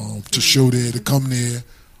to show there, to come there,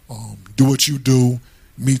 do what you do,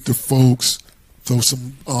 meet the folks, throw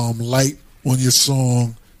some light on your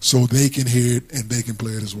song so they can hear it and they can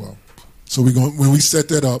play it as well. So when we set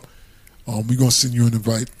that up, we're gonna send you an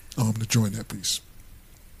invite to join that piece.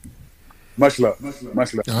 Much love. All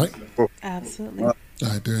right. Absolutely. All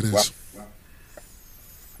right, there it is.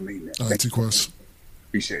 I mean that. All right, T-Quest.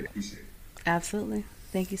 Appreciate it. Absolutely.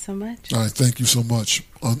 Thank you so much. All right, thank you so much.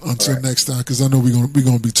 Until next time, because I know we're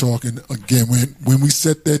gonna be talking again. When we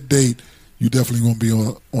set that date, you definitely gonna be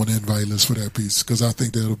on the invite list for that piece because I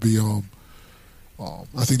think that'll be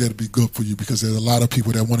good for you because there's a lot of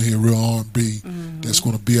people that want to hear real R&B that's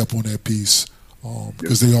going to be up on that piece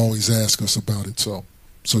because they always ask us about it. So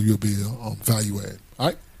you'll be a value add. All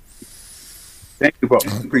right. Thank you, both.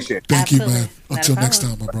 Appreciate it. Thank Absolutely. you, man. Not a Until next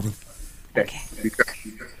problem. time, my brother. Okay.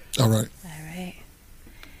 All right. All right.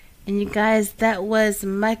 And you guys, that was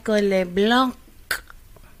Michael LeBlanc,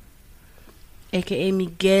 aka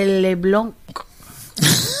Miguel LeBlanc.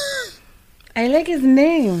 I like his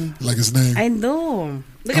name. Like his name? I do.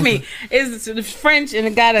 Look at me. It's French and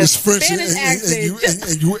it got a Spanish accent.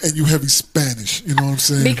 And you heavy Spanish. You know what I'm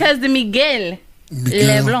saying? Because the Miguel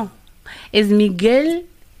LeBlanc is Miguel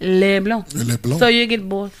LeBlanc. So you get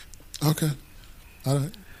both. Okay. All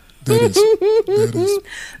right. There it is. There it is.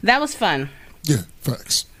 That was fun. Yeah,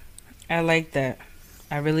 facts. I like that.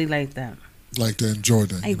 I really like that. Like to enjoy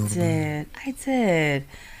that. You know what I mean? I did.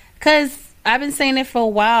 Because I've been saying it for a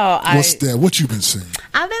while. What's that? What you been saying?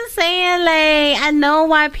 I've been saying, like, I know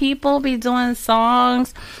why people be doing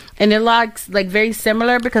songs and they're like very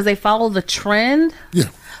similar because they follow the trend. Yeah.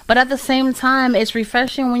 But at the same time, it's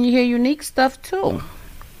refreshing when you hear unique stuff too.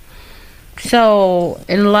 So,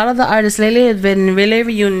 and a lot of the artists lately have been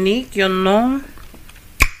really unique, you know.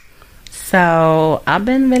 So, I've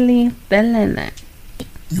been really feeling it.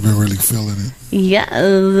 You've been really feeling it.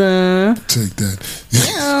 Yes. Take that.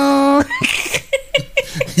 Yeah.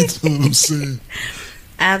 You know what I'm saying?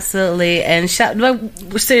 Absolutely. And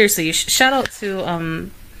seriously, shout out to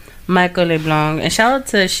Michael LeBlanc and shout out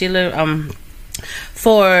to Sheila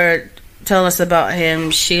for telling us about him.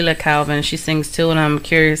 Sheila Calvin, she sings too, and I'm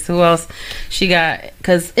curious who else she got,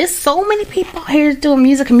 because it's so many people here doing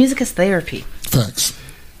music, and music is therapy. Facts.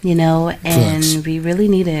 You know, and we really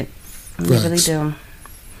need it. We really do.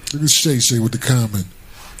 Look at Shay with the comment.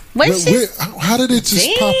 How did it just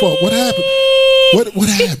pop up? What happened? What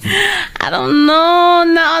happened? I don't know.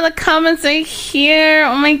 Now all the comments are here.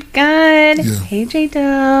 Oh my god. Yeah. Hey J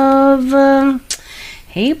Dove.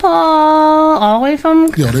 Hey Paul. All the way from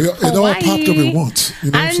it all popped up at once. You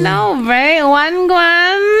know what I know, right? One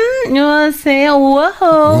Guan. You wanna say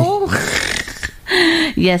whoa.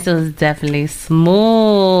 Yes, it was definitely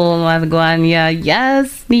smooth. One Guan, yeah.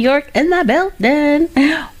 Yes. New York in the building.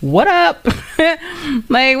 What up?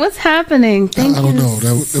 Like, what's happening? Thank I don't know.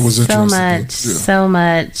 That was so much. So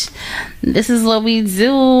much. This is what we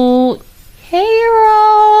do. Hey,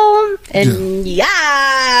 Ro. And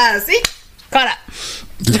see? Caught up.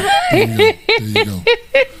 There you go.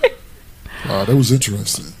 Wow, that was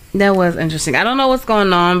interesting. That was interesting. I don't know what's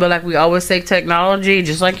going on, but like we always say, technology,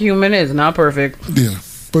 just like human, is not perfect. Yeah,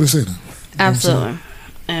 but it's in it. Absolutely.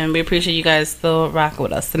 And we appreciate you guys still rock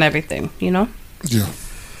with us and everything, you know? Yeah.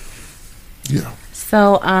 Yeah.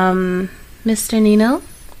 So, Mr. Nino?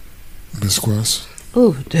 Miss Quest?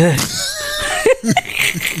 Ooh, dude.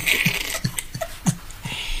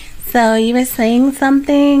 So, you were saying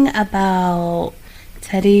something about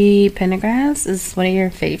Teddy Pendergrass is one of your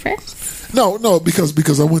favorites? No,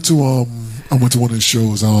 because I went to one of his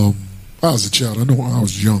shows. I was a child. I know when I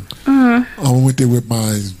was young. Mm-hmm. I went there with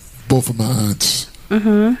both of my aunts.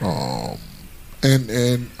 Mm-hmm.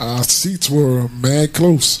 And our seats were mad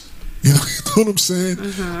close. You know what I'm saying?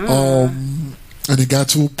 Mm-hmm. And it got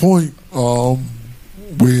to a point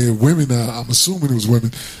where women, I'm assuming it was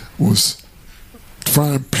women, was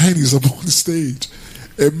frying panties up on the stage.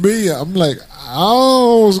 And me, I'm like,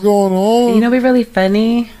 oh, what's going on? You know, what'd be really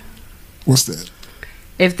funny. What's that?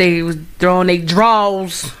 If they was throwing their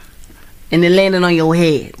drawers and they landed on your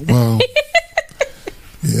head. Well,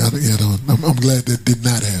 I'm glad that did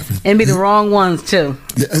not happen. And be the wrong ones too.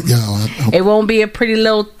 It won't be a pretty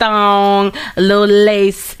little thong, a little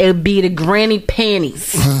lace. It'll be the granny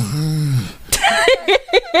panties. I'm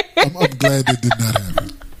glad that did not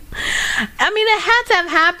happen. I mean, it had to have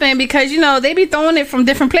happened because, you know, they be throwing it from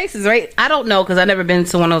different places, right? I don't know because I've never been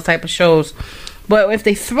to one of those type of shows. But if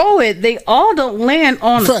they throw it, they all don't land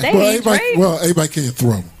on the stage, right? Well, everybody can't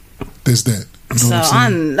throw. There's that. You know so what I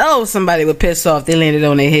I'm saying? know somebody would piss off. They landed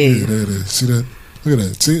on their head. Yeah, there it is. See that? Look at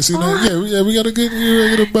that. See that? Yeah, we gotta get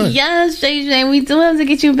it back. Yes, JJ, we do have to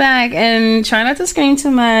get you back, and try not to scream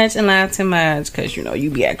too much and laugh too much, because you know you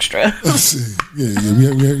be extra. See, we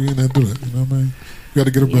not do it. You know what I mean? We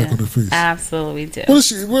gotta get her back on her feet. Absolutely do. What is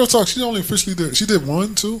she? Real talk. She only officially did. She did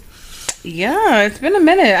 1, 2. Yeah, it's been a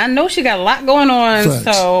minute. I know she got a lot going on, Facts.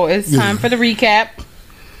 So it's time for the recap.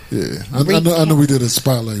 Yeah, I know we did a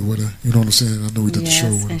spotlight with her. You know what I'm saying? I know we did the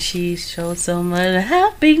show with her. And she showed so much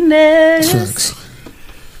happiness. Facts.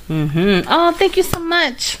 Oh, thank you so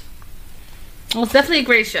much. It was definitely a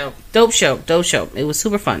great show. Dope show. It was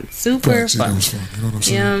super fun. Super Facts, fun. Yeah, it was fun. You know what I'm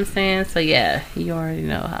saying? You know what I'm saying? So yeah, you already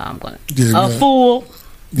know how I'm gonna. Yeah, fool.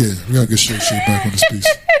 Yeah, we gotta get shit back on this piece.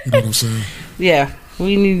 You know what I'm saying? Yeah,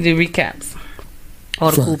 we need the recaps.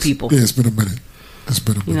 All the Facts. cool people. Yeah, it's been a minute.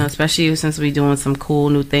 You know, especially since we doing some cool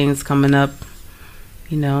new things coming up.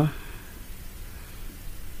 You know.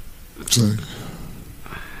 So.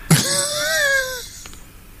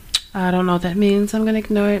 I don't know what that means. I'm gonna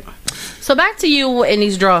ignore it. So back to you in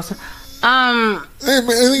these draws. Hey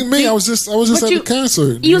man, I was just at the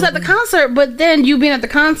concert. You was at the concert, but then you being at the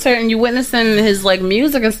concert and you witnessing his like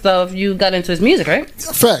music and stuff, you got into his music, right?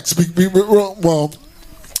 Facts. Well,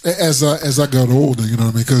 as I got older, you know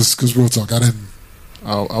what I mean? Because real talk,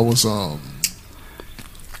 I was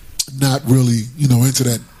not really, into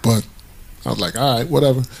that, but I was like, all right,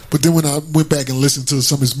 whatever. But then when I went back and listened to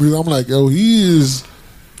some of his music, I'm like, yo, he is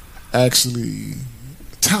actually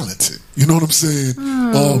talented. You know what I'm saying?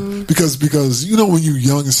 Because when you're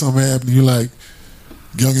young and something happened, you're like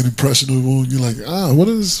young and impressionable. You're like, what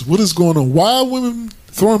is going on? Why are women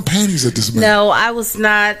throwing panties at this man? No, I was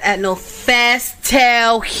not at no fast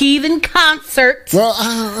tail heathen concert. Well,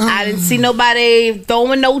 I didn't see nobody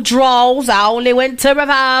throwing no draws. I only went to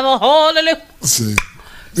Revival. See.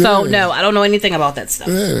 So Yeah. no, I don't know anything about that stuff.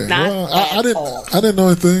 Yeah, Not well, at I didn't. all. I didn't know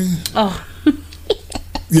anything. Oh.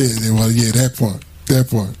 That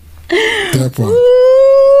part.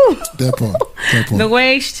 The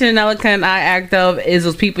way Chanel and I act up is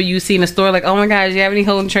those people you see in the store like, oh my gosh, you have any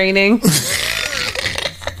home training?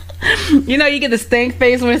 You get the stink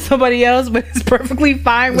face when it's somebody else, but it's perfectly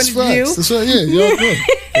fine when it's you. That's right. Yeah, you're good.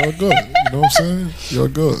 You're good. You know what I'm saying? You're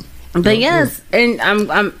good. But yes, and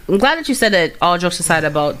I'm glad that you said that. All jokes aside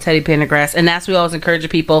about Teddy Pendergrass, and that's what we always encourage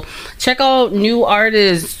people. Check out new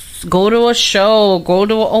artists. Go to a show. Go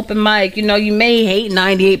to an open mic. You may hate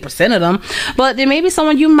 98% of them, but there may be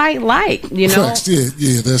someone you might like. Facts,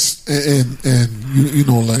 yeah. That's and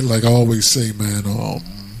like I always say, man.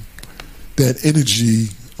 That energy,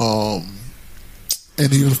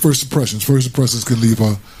 and even first impressions. First impressions can leave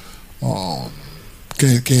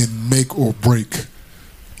can make or break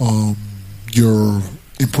your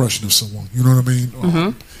impression of someone. You know what I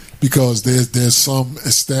mean? Because there's some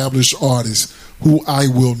established artists who I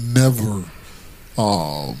will never,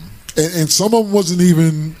 and some of them wasn't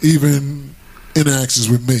even interactions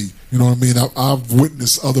with me. You know what I mean? I've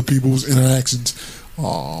witnessed other people's interactions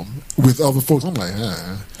with other folks. I'm like,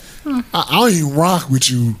 I don't even rock with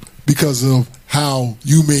you because of how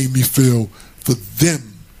you made me feel for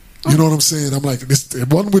them. You know what I'm saying? I'm like, it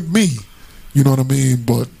wasn't with me. You know what I mean?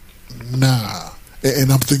 But nah.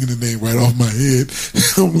 And I'm thinking the name right off my head.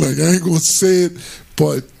 I'm like, I ain't gonna say it,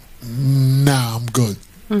 but nah, I'm good.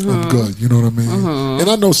 I'm good. You know what I mean? And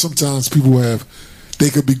I know sometimes people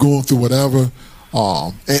they could be going through whatever.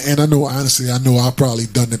 And I know, honestly, I probably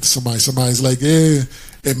done that to somebody. Somebody's like, yeah,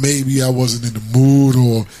 and maybe I wasn't in the mood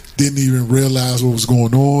or didn't even realize what was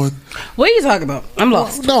going on. What are you talking about? I'm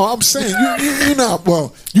lost. No, I'm saying you're not.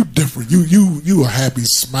 Well, you different. You are happy,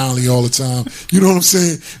 smiley all the time. You know what I'm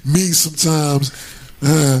saying? Me sometimes.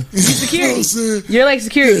 Security. You know what I'm saying? You're like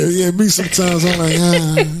security. Yeah. Me sometimes I'm like,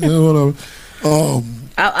 whatever.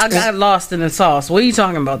 I got lost in the sauce. What are you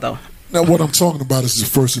talking about though? Now, what I'm talking about is the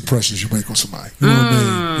first impressions you make on somebody. You know what I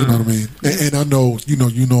mean? You know what I mean? And I know, you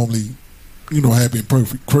normally, happy and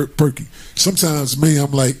perky. Sometimes me,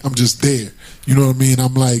 I'm like, I'm just there. You know what I mean?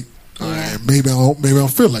 I'm like, all right, maybe I don't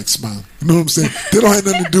feel like smiling. You know what I'm saying? That don't have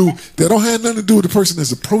nothing to do with the person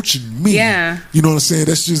that's approaching me. Yeah. You know what I'm saying?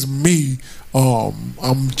 That's just me.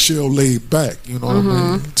 I'm chill, laid back. You know what I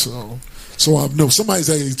mean? So I know somebody's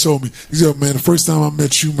actually told me, he said, man, the first time I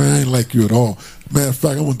met you, man, I ain't like you at all. Matter of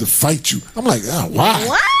fact, I wanted to fight you. I'm like, why? What?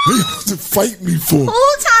 What you want to fight me for? Who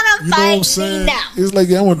trying to You know what I'm saying? It's like,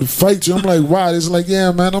 I wanted to fight you. I'm like, why? It's like,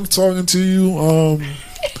 yeah, man, I'm talking to you,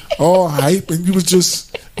 all hype, and you was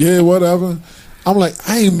just, whatever. I'm like,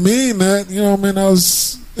 I ain't mean that. You know what I mean? I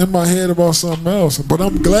was in my head about something else. But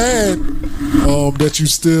I'm glad that you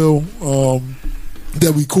still,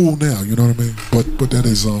 that we cool now. You know what I mean? But that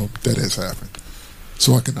has happened.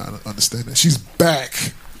 So I can understand that. She's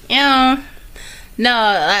back. Yeah. No,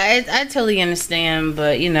 I totally understand,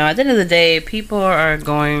 but at the end of the day, people are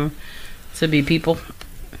going to be people.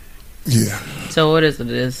 Yeah. So what is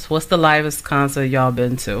it? What's the livest concert y'all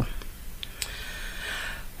been to?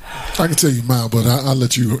 I can tell you mine, but I'll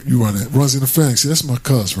let you run it. Runs in the Fangs. That's my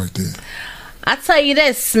cuz right there. I tell you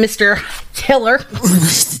this, Mr. Tiller.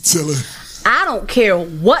 Mr. Tiller. I don't care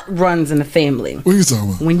what runs in the family. What are you talking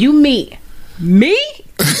about? When you meet me,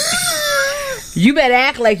 you better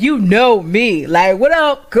act like you know me. Like, what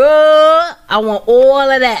up, girl? I want all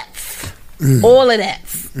of that. Yeah. All of that.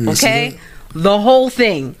 Yeah, Okay? The whole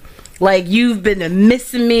thing. Like, you've been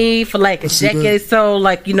missing me for like a decade or so.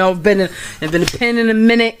 Like, been a pen in a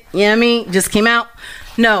minute. You know what I mean? Just came out.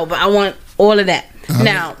 No, but I want all of that.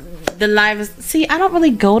 Now, the live is... See, I don't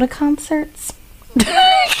really go to concerts.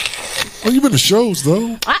 Well, you've been to shows,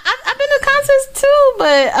 though. I've been to concerts, too.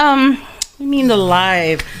 But, I mean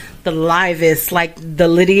the livest, like the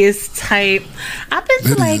Lydia's type. I've been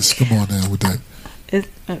to like... Come on now with that.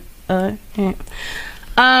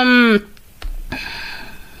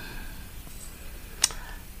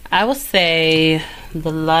 I would say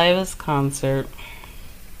the livest concert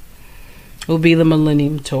will be the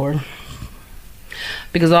Millennium Tour.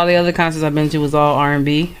 Because all the other concerts I've been to was all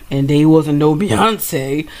R&B, and they wasn't no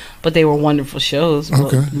Beyonce, but they were wonderful shows.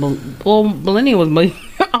 Okay. Well, Millennium was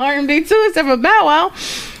R&B too, except for Bow Wow.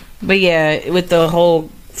 But yeah, with the whole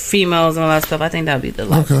females and all that stuff, I think that would be the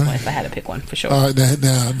last one if I had to pick one for sure.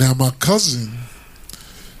 Now my cousin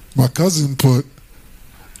put,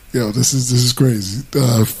 this is crazy.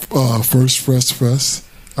 First Fresh Fest.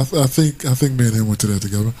 I think me and him went to that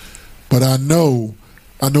together, but I know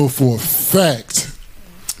for a fact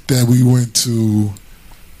that we went to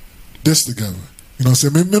this together. You know what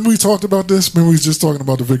I'm saying? Remember we talked about this? Remember we was just talking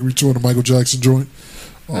about the Victory Tour, the Michael Jackson joint?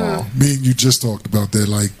 Me and you just talked about that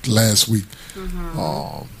like last week.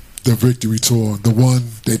 The Victory Tour, the one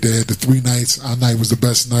they had the 3 nights. Our night was the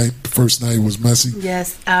best night. The first night was messy.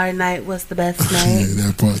 Yes, our night was the best night. Yeah,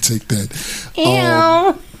 that part, take that. Ew.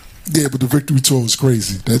 Yeah, but the Victory Tour was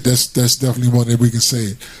crazy. That's definitely one that we can say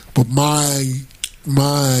it. But my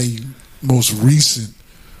most recent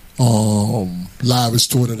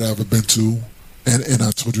livest tour that I've ever been to, and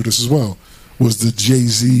I told you this as well, was the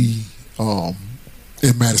Jay-Z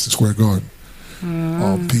in Madison Square Garden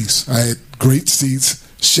piece. I had great seats.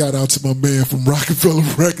 Shout out to my man from Rockefeller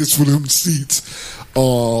Records for them seats.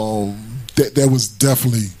 That was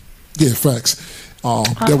definitely, facts.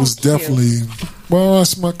 That was definitely, well,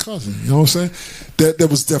 that's my cousin. You know what I'm saying? That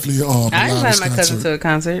was definitely I invited my cousin to a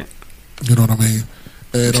concert. You know what I mean?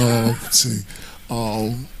 And let's see.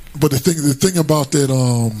 But the thing about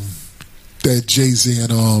that Jay-Z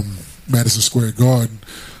and Madison Square Garden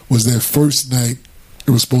was that first night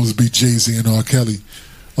it was supposed to be Jay-Z and R. Kelly.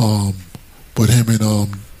 But him and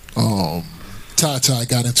Ty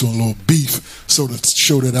got into a little beef. So the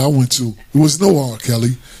show that I went to, it was no R.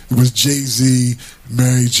 Kelly. It was Jay-Z,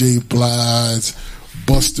 Mary J. Blige,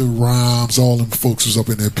 Busta Rhymes. All them folks was up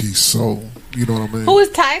in that piece. So you know what I mean. Who is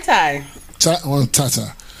Ty? Ty.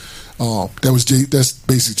 That's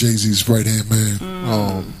basically Jay-Z's right hand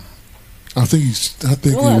man. I think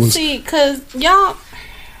he was. See, because y'all,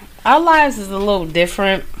 our lives is a little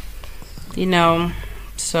different, you know.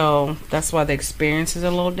 So that's why the experience is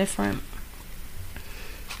a little different.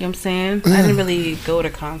 You know what I'm saying? I didn't really go to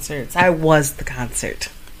concerts. I was the concert.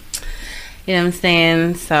 You know what I'm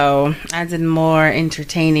saying? So I did more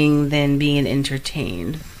entertaining than being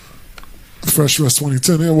entertained. Fresh Fest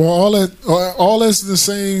 2010. Yeah, well, all that's the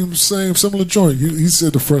same similar joint. He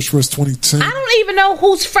said the Fresh Fest 2010. I don't even know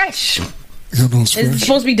who's fresh. You don't know who's fresh? Is it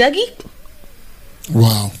supposed to be Dougie?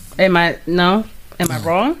 Wow. Am I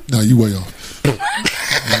wrong? No, you way off. I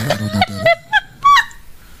don't know that.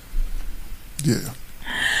 Yeah.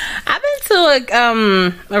 I've been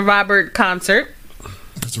to a Robert concert.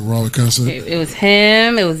 It's a Robert concert. It was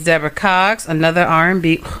him. It was Deborah Cox. Another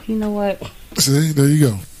R&B. You know what? See, there you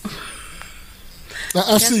go. Now,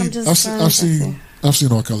 I've seen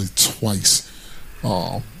R. Kelly twice.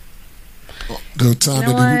 The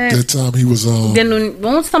time he was. Then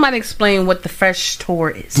won't somebody explain what the Fresh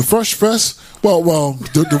Tour is? The Fresh Fest. Well,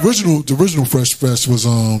 the original Fresh Fest was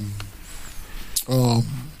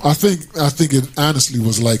I think it honestly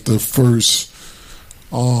was like the first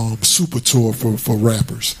super tour for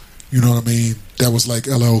rappers. You know what I mean? That was like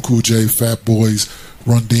LL Cool J, Fat Boys,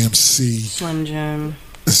 Run DMC, Slim Jim.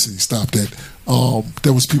 Let's see, stop that.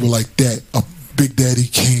 There was people like that. Big Daddy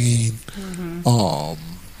Kane.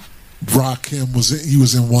 Rakim was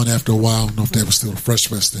in one after a while. I don't know if that was still a Fresh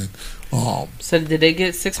Fest then. So did they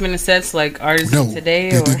get 6-minute sets like artists today?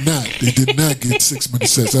 They did not. They did not get 6-minute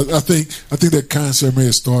sets. I think that concert may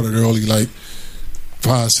have started early, like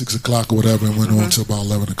 5, 6 o'clock or whatever, and went on till about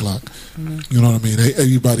 11 o'clock. You know what I mean?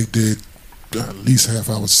 Everybody did at least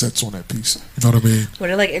half-hour sets on that piece. You know what I mean? Were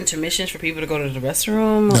there like intermissions for people to go to the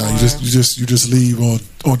restroom? No, you just leave on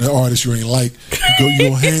the artist you ain't like. You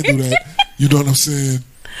don't handle that. You know what I'm saying?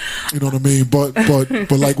 You know what I mean? But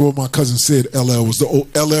like what my cousin said,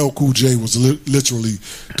 LL Cool J was literally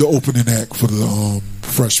the opening act for the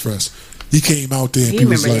Fresh Fest. He came out there and people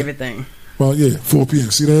was like, everything. Well, yeah, 4 p.m.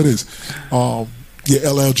 See, there it is.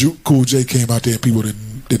 LL Cool J came out there and people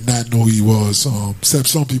did not know who he was. Except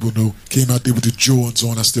some people knew. Came out there with the Jordans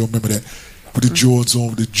on. I still remember that. With the Jordans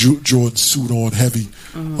on, with the Jordan suit on, heavy.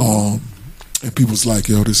 And people was like,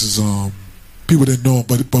 yo, this is people didn't know him,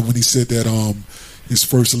 but when he said that his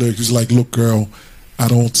first lyric, he was like, look, girl, I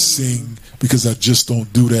don't sing because I just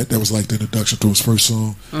don't do that. That was like the introduction to his first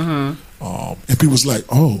song. And people was like,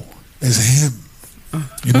 oh, it's him.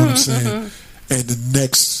 You know what I'm saying? And the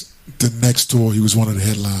next tour, he was one of the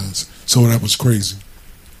headlines. So that was crazy.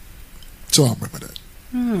 So I remember that.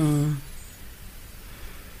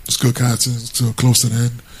 It's good content. Still close to the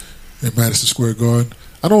end in Madison Square Garden.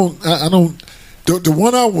 I don't. The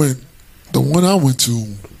one I went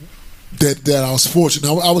to. That I was fortunate.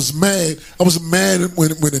 I was mad. I was mad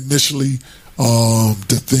when initially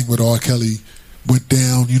the thing with R. Kelly went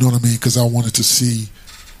down. You know what I mean? Because I wanted to see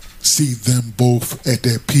them both at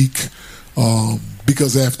their peak.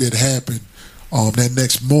 Because after it happened, that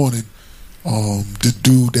next morning, the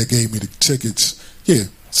dude that gave me the tickets,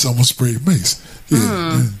 someone sprayed mace.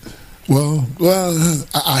 Yeah. Well,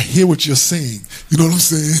 I hear what you're saying. You know what I'm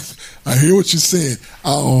saying? I hear what you're saying.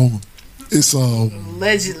 It's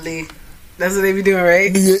allegedly. That's what they be doing,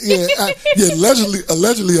 right? Yeah.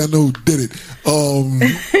 Allegedly, I know who did it,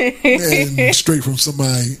 and straight from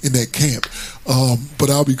somebody in that camp. But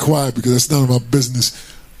I'll be quiet because that's none of my business.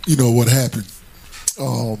 You know what happened.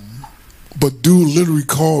 But dude literally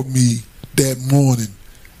called me that morning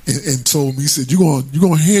and told me, he said, "You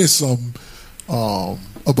gonna hear something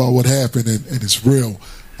about what happened, and it's real."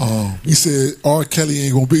 He said R. Kelly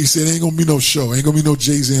ain't gonna be. He said ain't gonna be no show. Ain't gonna be no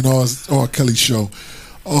Jay-Z and R. Kelly show.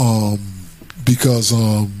 Because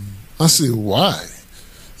I said, why?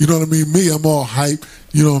 You know what I mean? Me, I'm all hype.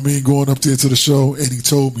 You know what I mean? Going up there to the show, and he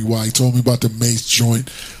told me why. He told me about the Mace joint,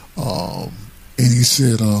 and he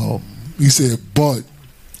said, but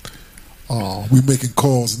we're making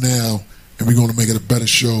calls now, and we're going to make it a better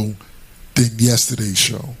show than yesterday's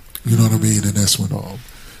show. You know what I mean? And that's when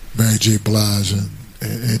Mary J. Blige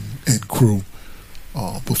and crew.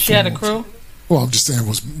 She had a crew? Well, I'm just saying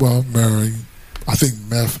Mary. I think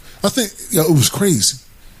Meth. I think it was crazy.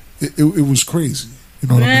 It was crazy. You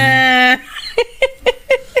know what I mean?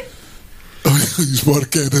 You spot a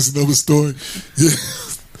cat. That's another story. Yeah.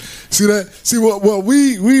 See that? See what? Well,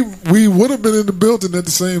 we would have been in the building at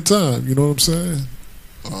the same time. You know what I'm saying?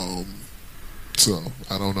 So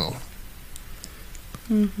I don't know.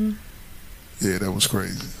 Yeah, that was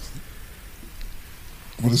crazy.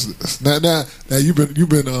 What is this? Now you've been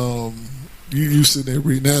You sitting there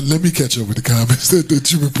reading. Now let me catch up with the comments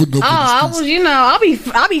that you've been putting up.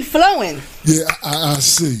 I'll be flowing. Yeah, I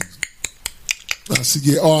see.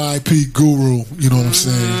 Yeah, R.I.P. Guru. You know what I'm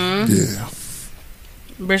saying? Yeah.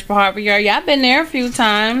 Bridgeport Harbor Yard. Yeah, I've been there a few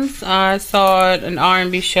times. I saw an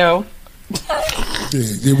R&B show.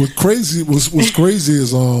 Yeah. What's crazy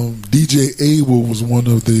is DJ Abel was one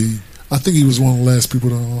of the. I think he was one of the last people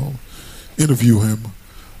to interview him.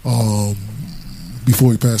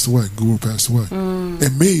 Before he passed away, Guru passed away.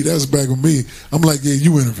 And me, that's back with me. I'm like, yeah,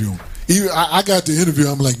 you interview him. I got the interview.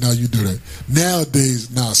 I'm like, nah, you do that. Nowadays,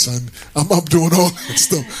 nah, son, I'm doing all that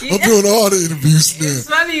stuff. I'm doing all the interviews now. It's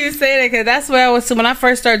funny you say that because that's where I was. When I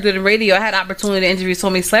first started doing radio, I had opportunity to interview so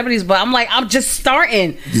many celebrities, but I'm like, I'm just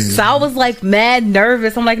starting. Yeah. So I was like mad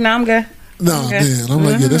nervous. I'm like, nah, I'm good. Nah, man. I'm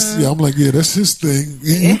like, that's his thing.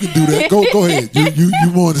 You can do that. Go ahead. You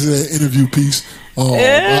wanted that interview piece. I'll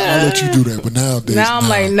let you do that. But nowadays, I'm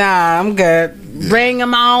like, nah, I'm good. Yeah. Bring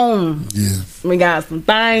them on. Yeah, we got some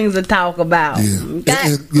things to talk about. Yeah,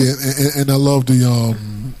 and I love the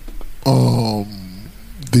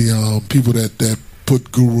people that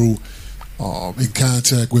put Guru in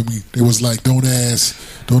contact with me. It was like, don't ask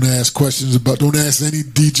questions about, don't ask any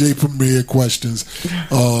DJ Premier questions,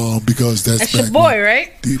 because that's your boy,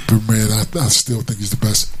 right? The Premier, I still think he's the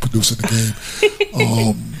best producer in the game.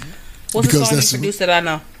 What's the song you produced that I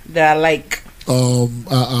know that I like?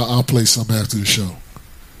 I'll play some after the show.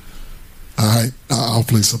 All right, I'll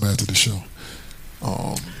play some after the show.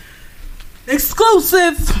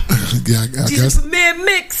 Exclusive. Yeah, I guess Premier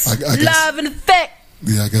mix live in effect.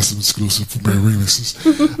 Yeah, I got some exclusive Premier remixes.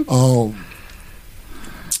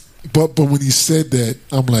 But when he said that,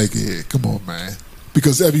 I'm like, yeah, come on, man,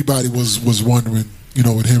 because everybody was wondering, you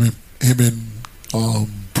know, with him and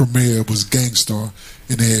Premier was Gangstar,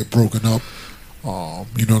 and they had broken up.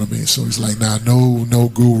 You know what I mean? So he's like, nah, no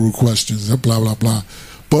Guru questions, blah blah blah.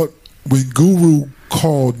 But when Guru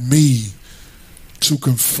called me to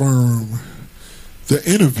confirm the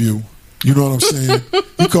interview, you know what I'm saying?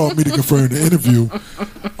 He called me to confirm the interview.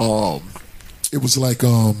 It was like,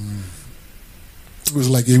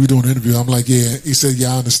 yeah, we doing an interview. I'm like, yeah. He said,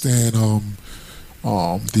 yeah, I understand.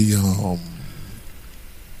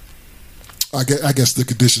 I guess the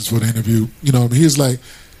conditions for the interview. You know what I mean?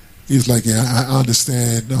 He's like, yeah, I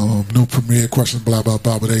understand. No Premier question, blah blah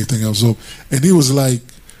blah, but everything else. So, and he was like,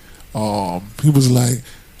 I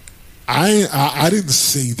didn't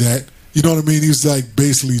say that. You know what I mean? He was like,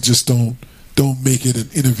 basically, just don't make it an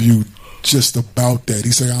interview just about that.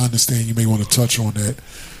 He said, I understand you may want to touch on that.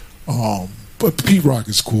 But Pete Rock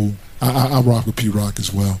is cool. I rock with Pete Rock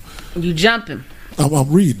as well. You jumping?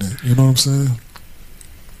 I'm reading it. You know what I'm saying?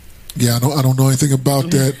 Yeah, I don't know anything about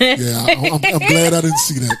that. Yeah, I'm glad I didn't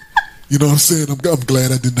see that. You know what I'm saying? I'm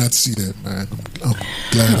glad I did not see that, man. I'm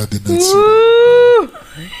glad I did not see that.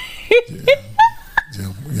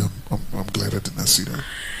 Yeah, I'm glad I did not see that.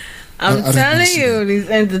 I'm telling you, these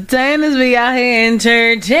entertainers be out here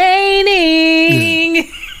entertaining.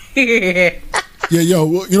 Yeah, yo,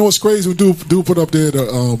 well, you know what's crazy? When dude put up there,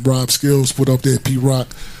 Rob Skills put up there, Pete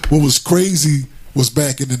Rock. What was crazy was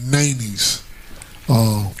back in the 90s.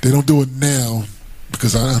 They don't do it now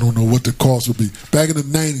because I don't know what the cost would be. Back in the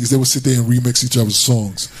 90s, they would sit there and remix each other's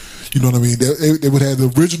songs. You know what I mean? They would have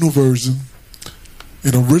the original version,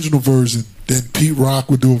 then Pete Rock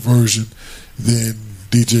would do a version, then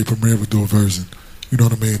DJ Premier would do a version. You know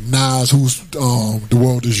what I mean? Nas, who's The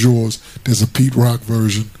World Is Yours, there's a Pete Rock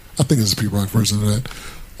version. I think there's a Pete Rock version of that.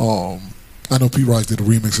 I know Pete Rock did a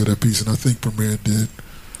remix of that piece, and I think Premier did.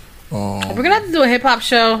 We're going to have to do a hip-hop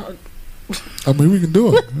show. I mean, we can do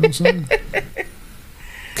it. You know what I'm saying?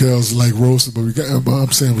 Kel's like roasted, but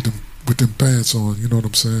I'm saying with them pants on. You know what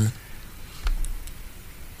I'm saying?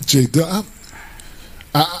 Jay Dilla.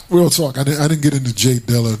 Real talk. I didn't get into Jay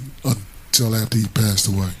Dilla until after he passed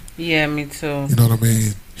away. Yeah, me too. You know what I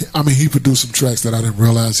mean? He produced some tracks that I didn't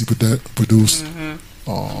realize he produced.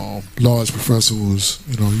 Mm-hmm. Large Professor was,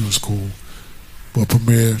 he was cool. But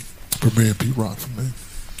Premier and Pete Rock for me.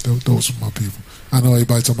 Those are my people. I know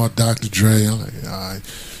everybody talking about Dr. Dre. I'm like, all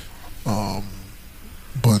right.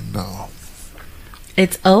 But no.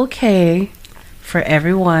 It's okay for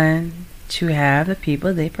everyone to have the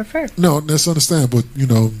people they prefer. No, that's understandable.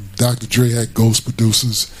 But, Dr. Dre had ghost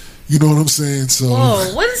producers. You know what I'm saying? So,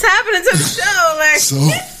 whoa, what is happening to the show? Like, so,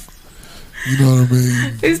 you know what I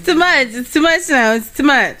mean? It's too much. It's too much now. It's too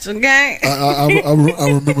much. Okay. I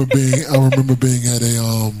remember being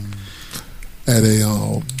at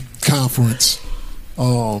a conference.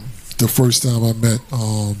 The first time I met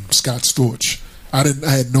Scott Storch. I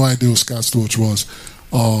had no idea who Scott Storch was.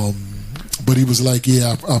 But he was like,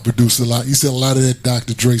 yeah, I produced a lot. He said a lot of that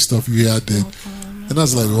Dr. Dre stuff I did. And I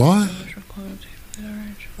was like, what?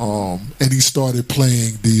 And he started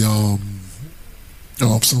playing the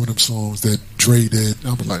some of them songs that Dre did.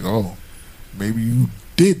 I was like, oh, maybe you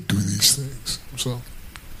did do these things. So,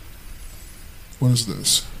 what is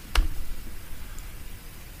this?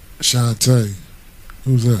 Shantae.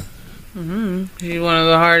 Who's that? Mm-hmm. She's one of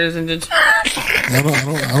the hardest in the. I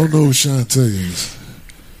don't know who Shantae is.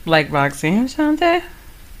 Like Roxanne Shantae?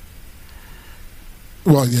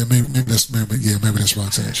 Well, yeah, maybe that's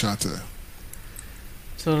Roxanne Shantae.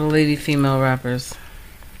 So the lady female rappers.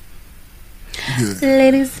 Yeah.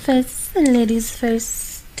 Ladies first. Ladies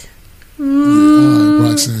first.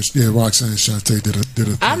 Yeah, Roxanne Shantae did a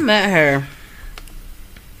thing. I met her.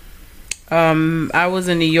 I was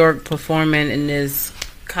in New York performing in this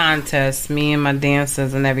contest, me and my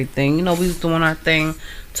dancers and everything. We was doing our thing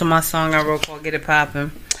to my song I wrote called Get It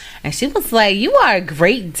Poppin'. And she was like, you are a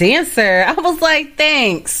great dancer. I was like,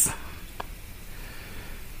 thanks.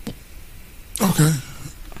 Okay.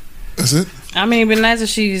 That's it? I mean, it'd be nice if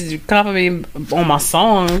she's complimenting me on my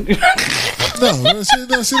song. No, she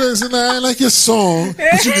doesn't like your song,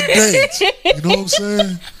 but you can dance. You know what I'm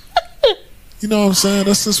saying? You know what I'm saying?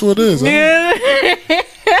 That's just what it is. I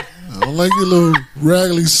don't like your little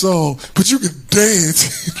raggedy song, but you can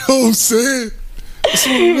dance. You know what I'm saying? That's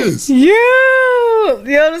what it is. Yo,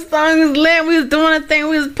 the song was lit. We was doing a thing.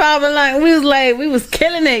 We was popping we was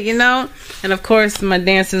killing it, And of course, my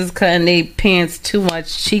dancers cutting their pants too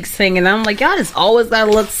much, cheeks hanging. I'm like, y'all just always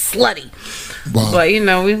gotta look slutty. Wow. But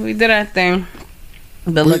we did our thing.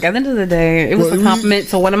 But look, at the end of the day, it was a compliment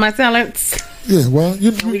to one of my talents. Yeah, well,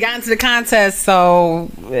 we got into the contest,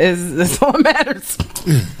 so it's all that matters.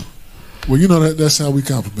 Yeah. Well, that's how we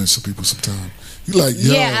compliment some people sometimes. You like,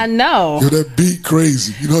 yo, yeah, I know. Yo, that beat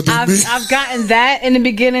crazy. You know what that beat? I've gotten that in the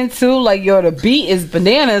beginning too. Like, yo, the beat is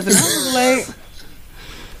bananas, and I was like,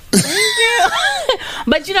 thank you.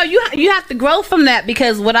 But you have to grow from that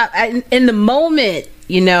because in the moment,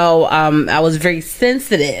 I was very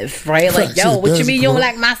sensitive, right? Like, yo, what you mean you don't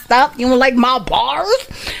like my stuff? You don't like my bars?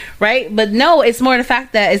 Right? But no, it's more the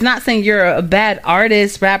fact that it's not saying you're a bad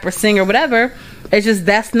artist, rapper, singer, whatever. It's just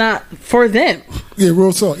that's not for them. Yeah,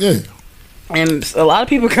 real talk, yeah. And a lot of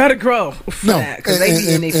people gotta grow for that because they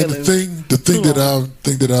be in their feelings. The thing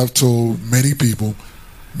that I've told many people,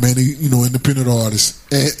 many independent artists,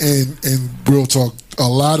 and real talk, a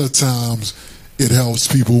lot of times it helps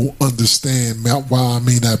people understand why I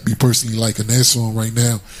may not be personally liking their song right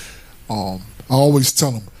now. I always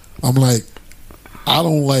tell them, I'm like, I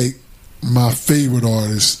don't like my favorite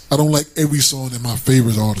artist. I don't like every song that my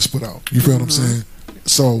favorite artist put out. You feel what I'm saying?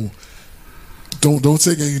 So don't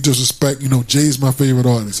take any disrespect. You know, Jay's my favorite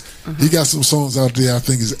artist. He got some songs out there I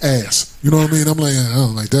think is ass. You know what I mean? I'm like, I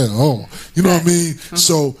don't like that at all. You know what I mean?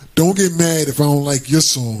 So don't get mad if I don't like your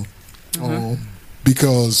song.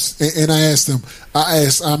 Because and I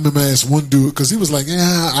remember I asked one dude because he was like,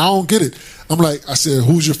 yeah, I don't get it. I said,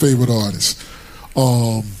 who's your favorite artist?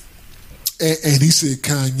 And he said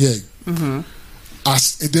Kanye.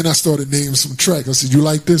 And then I started naming some tracks. I said, you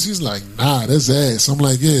like this? He's like, nah, that's ass. I'm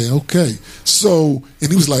like, yeah, okay. So,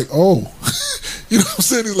 and he was like, oh, you know what I'm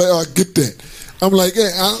saying? He's like, oh, I get that. I'm like,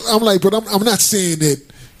 yeah, I'm like, but I'm not saying that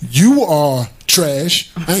you are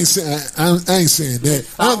trash. I ain't saying that.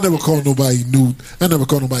 I never call nobody new. I never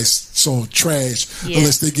call nobody's song trash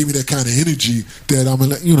unless they give me that kind of energy that I'm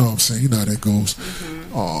like, you know what I'm saying? You know how that goes.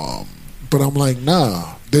 But I'm like,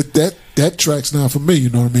 nah, that track's not for me. You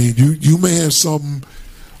know what I mean? You may have something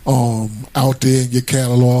out there in your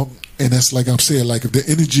catalog, and that's like I'm saying, like if the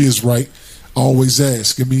energy is right, I always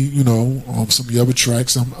ask. Give me, you know, some of the other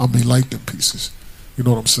tracks. I may like them pieces. You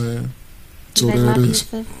know what I'm saying? So like there it is.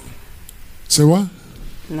 Pieces? Say what?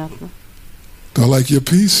 Nothing. Do I like your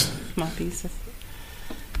piece? My pieces.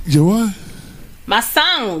 Your what? My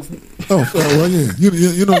songs. Oh, well, yeah.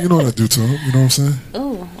 You know what I do to them. You know what I'm saying?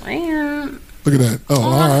 Oh, man. Look at that. Oh,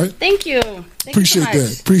 all right. Thank you. Thank Appreciate you so much.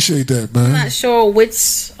 that. Appreciate that, man. I'm not sure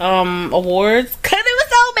which awards, because it was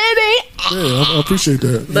so many. Yeah, I appreciate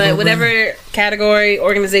that. But know, whatever man? category,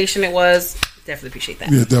 organization it was, definitely appreciate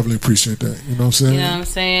that. Yeah, definitely appreciate that. You know what I'm saying? You know what I'm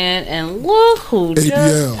saying? And look who ABL.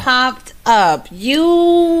 just popped up. We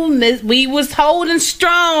was holding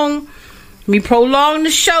strong. We prolonged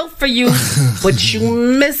the show for you, but you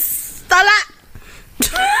missed a lot.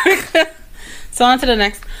 So on to the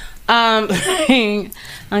next. Okay,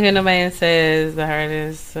 nobody says the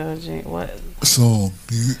hardest. So what? Song.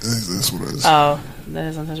 That's what it is. Oh, that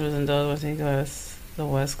is Untouchables and Those was the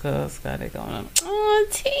West Coast got it going on. Oh,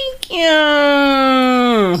 thank you.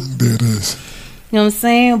 There it is. You know what I'm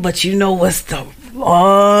saying? But you know what's the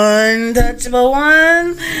untouchable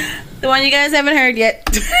one? The one you guys haven't heard yet.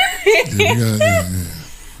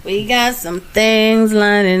 We got some things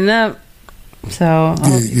lining up. So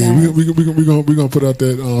we gonna put out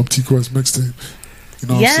that T-Quest mixtape. You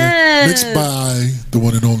know what I'm saying? Mixed by the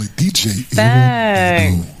one and only DJ.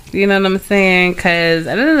 Fact. You know what I'm saying? Because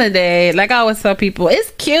at the end of the day, like I always tell people, it's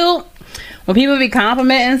cute when people be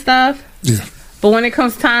complimenting stuff. Yeah. But when it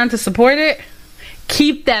comes time to support it,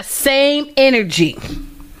 keep that same energy.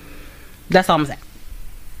 That's all I'm saying.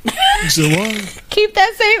 You said what? Keep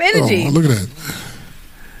that same energy. Oh, look at that.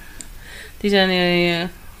 DJ,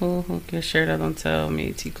 who hook your shirt up? Don't tell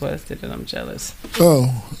me T-Quest did it. I'm jealous.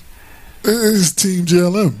 Oh. It's Team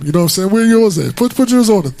JLM. You know what I'm saying? Where yours at? Put yours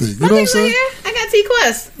on the thing. You know what I'm saying? I got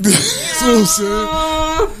T-Quest. You know what I'm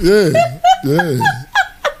saying?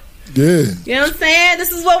 Yeah. You know what I'm saying?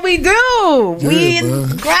 This is what we do. Yeah, we in man.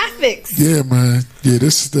 graphics. Yeah, man. Yeah,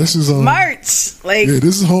 this is merch. Like, yeah,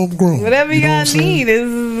 this is homegrown. Whatever you know y'all need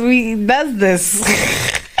we does this.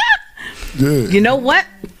 Yeah. You know what?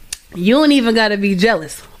 You don't even gotta be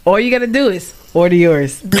jealous. All you gotta do is order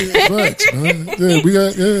yours. Facts, man. Yeah, we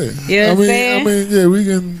got You know what I'm saying? I mean, yeah,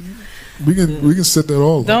 we can set that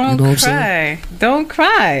all Don't up. You know cry. what I'm saying? Don't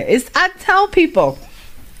cry. I tell people,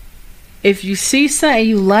 if you see something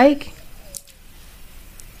you like,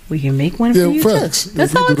 we can make one for you facts. too.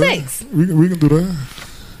 That's all it takes. We can do that.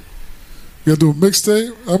 You gotta do a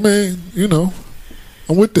mixtape. I mean, you know,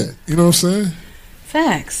 I'm with that. You know what I'm saying?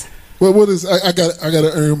 Facts. Well, what is I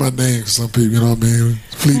gotta earn my name for some people. You know what I mean?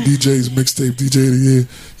 Fleet DJs, mixtape DJ of the year.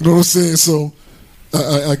 You know what I'm saying? So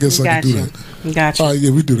I guess I can do that. Gotcha. All right, yeah,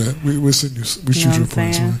 we do that. We'll send you. We shoot you a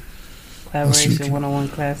points, man. Collaboration 101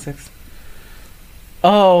 classics.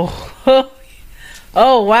 Oh.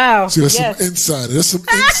 Oh wow! See, that's some insider. That's some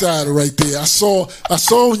insider right there. I saw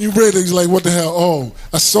when you read it. He's like, "What the hell?" Oh,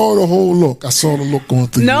 I saw the whole look. I saw the look going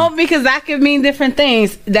through. No, because that could mean different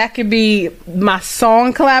things. That could be my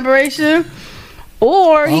song collaboration,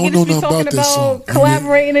 or he could just be talking about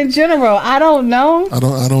collaborating in general. I don't know. I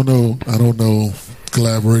don't know.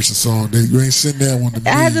 Collaboration song. You ain't sending that one to me.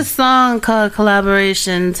 I had a song called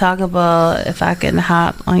Collaboration. Talk about if I can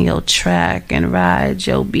hop on your track and ride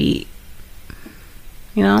your beat.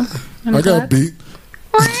 You know, I got beat.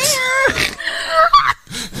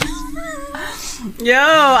 Yo,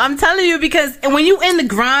 I'm telling you, because when you in the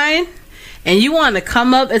grind and you want to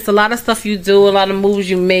come up, it's a lot of stuff you do, a lot of moves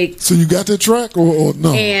you make. So you got that track or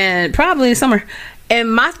no? And probably summer.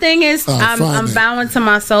 And my thing is, I'm vowing to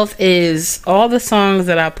myself is all the songs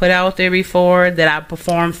that I put out there before that I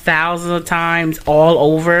performed thousands of times all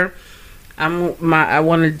over. I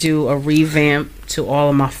want to do a revamp to all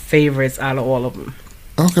of my favorites out of all of them.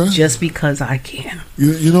 Okay. Just because I can.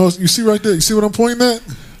 You know, you see right there. You see what I'm pointing at?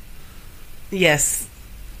 Yes.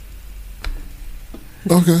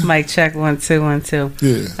 Okay. Mic check 1 2 1 2.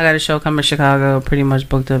 Yeah. I got a show coming to Chicago. Pretty much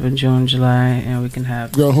booked up in June, July, and we can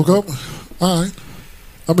have. You got to hook up. All right.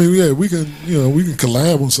 I mean, yeah, we can. You know, we can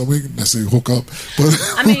collab on something. We can necessarily hook up,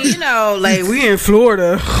 but I mean, you know, like we in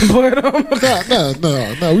Florida, but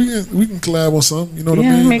no. We can collab on something. You know what I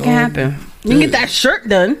yeah, mean? make it happen. You can get that shirt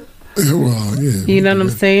done. Yeah, well, yeah. You know what I'm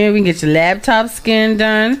saying? We can get your laptop skin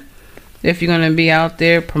done if you're gonna be out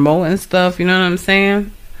there promoting stuff. You know what I'm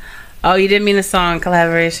saying? Oh, you didn't mean a song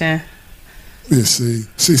collaboration. Yeah, see,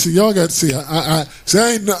 y'all got to see. I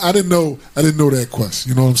didn't know that question.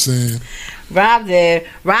 You know what I'm saying? Rob did.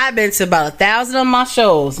 Rob been to about 1,000 of my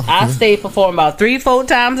shows. Okay. I stay performing about 3-4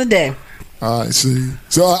 times a day. All right, see.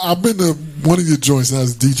 So I've been to one of your joints. And I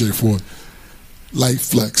was a DJ for Light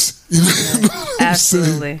Flex. You know what I'm saying?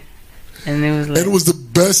 Absolutely. And it was like, And it was the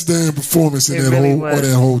best damn performance in it that really whole was. or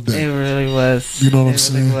that whole day. It really was. You know what I'm It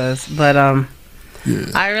saying? really was. But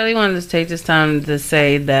Yeah. I really wanted to take this time to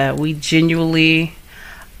say that we genuinely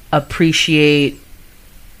appreciate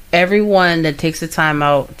everyone that takes the time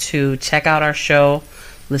out to check out our show,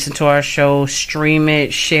 listen to our show, stream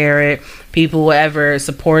it, share it. People who ever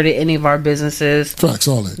supported any of our businesses, Facts,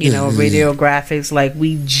 all that. you know, radio graphics. Like,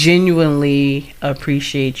 we genuinely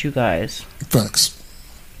appreciate you guys. Facts.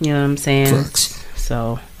 You know what I'm saying? Facts.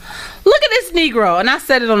 So, look at this Negro, and I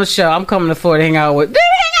said it on the show. I'm coming to Florida to hang out with. Then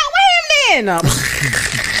hang out with him then. No.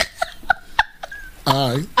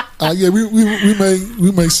 All right. Yeah,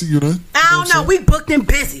 we may see you then. I don't know. We booked and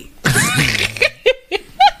busy.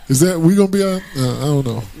 Is that we gonna be on? I don't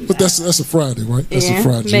know, but that's a Friday, right? That's a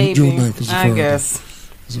Friday. Maybe. June 9th is a Friday. I guess.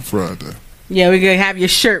 It's a Friday. Yeah, we're gonna have your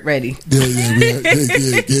shirt ready. Yeah.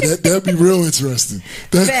 That'd be real interesting.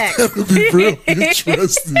 That'd be real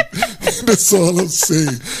interesting. That's all I'm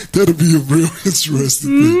saying. That'd be a real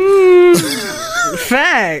interesting thing.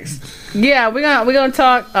 Facts. Yeah, we're gonna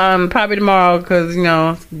talk probably tomorrow because you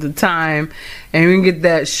know the time, and we can get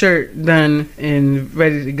that shirt done and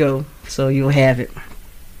ready to go, so you'll have it.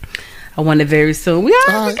 I want it very soon. We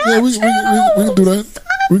can do that.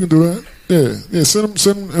 We can do that. Yeah. Send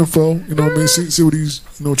them info. You know what I mean? See what he's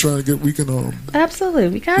trying to get. We can absolutely.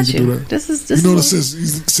 We got you. Do that. This is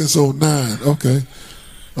since 09. Okay.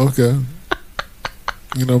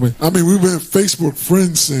 You know what I mean? We've been Facebook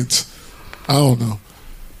friends since I don't know.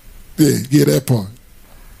 Yeah, that part.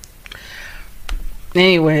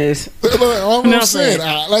 Anyways, I'm saying,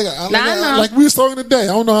 like we was talking today. I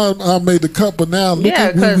don't know how I made the cut, but now look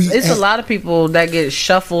at where because we it's at. a lot of people that get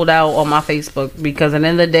shuffled out on my Facebook because at the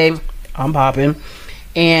end of the day, I'm popping,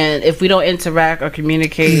 and if we don't interact or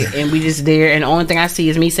communicate, and we just there, and the only thing I see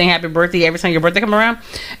is me saying happy birthday every time your birthday come around,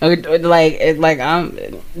 and like I'm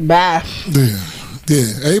bye. Yeah.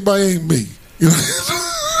 Everybody ain't me.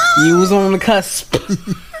 You was on the cusp.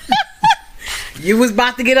 You was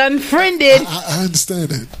about to get unfriended. I understand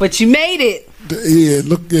that, but you made it. Yeah,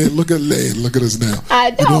 look at Lad. Look at us now. I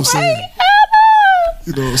know, you know what I'm saying? right? I know.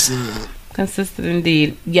 You know what I'm saying? Consistent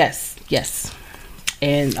indeed. Yes.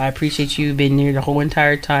 And I appreciate you being here the whole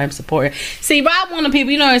entire time supporting. See, Rob, one of the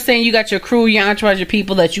people, you know what I'm saying? You got your crew, your entourage, your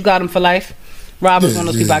people that you got them for life. Rob is one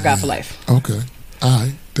of those people I got for life. Okay. All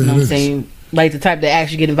right. You know what I'm saying? Like the type that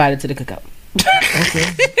actually get invited to the cookout.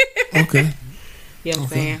 Okay. You know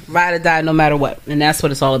what I'm saying? Ride or die no matter what. And that's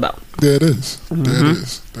what it's all about. That is.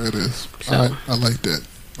 That is. So. I like that.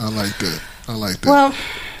 Well,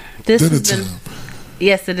 this dinner has been... time.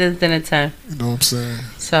 Yes, it is dinner time. You know what I'm saying?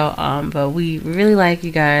 So, but we really like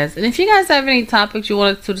you guys. And if you guys have any topics you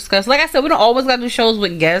want us to discuss, like I said, we don't always got to do shows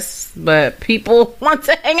with guests, but people want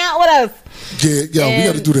to hang out with us. Yeah, we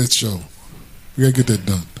got to do that show. We got to get that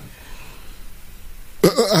done.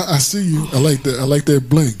 I see you. I like that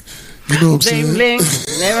bling. You know what I'm saying? Bling.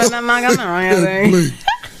 Bling.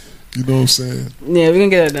 You know what I'm saying? Yeah, we're gonna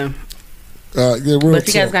get it done. But if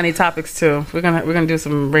you guys got any topics too, we're gonna do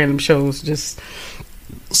some random shows, just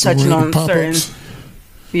touching on certain.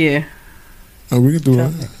 Yeah. Oh, we can do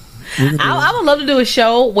that. I would love to do a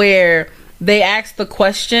show where they ask the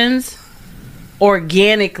questions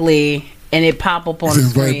organically and it pop up on the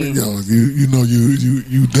screen.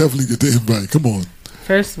 You definitely get the invite. Come on.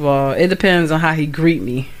 First of all, it depends on how he greet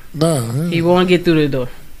me. Nah, he won't get through the door.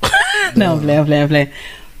 No, play.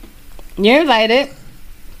 You're invited.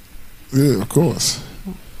 Yeah, of course.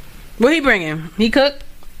 What he bringing? He cook?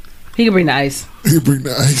 He can bring the ice. He bring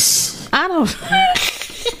the ice. I don't.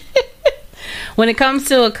 When it comes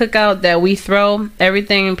to a cookout that we throw,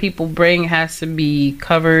 everything people bring has to be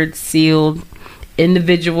covered, sealed,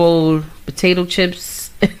 individual potato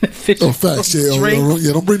chips Oh, facts. Yeah,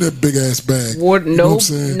 don't bring that big ass bag. Or You know what I'm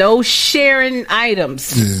saying? no sharing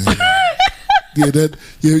items. Yeah.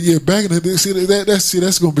 Back in the day,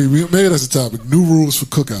 that's gonna be real. Maybe that's a topic. New rules for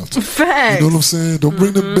cookouts. Facts. You know what I'm saying? Don't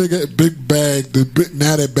bring the big bag.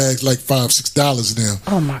 Now that bag's like $5-6 now.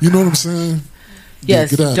 Oh my god. You know what I'm saying?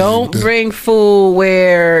 Yes. Don't bring food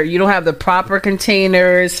where you don't have the proper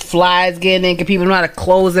containers. Flies getting in. People know how to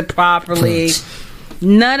close it properly. Facts.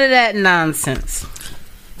 None of that nonsense.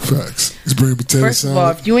 Facts. Let's bring potato First salad. of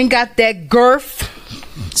all, if you ain't got that girth,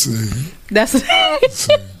 that's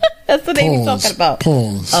what they be talking about.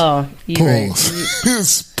 Pause. Oh, you right.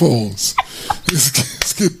 Pause. Pause.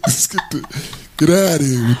 Get out of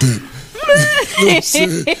here with that. You know what I'm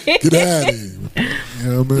saying? Get out of here. You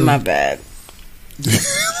know what I mean? My bad.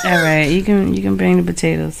 All right, you can bring the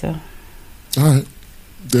potatoes. So. All right,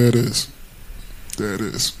 there it is.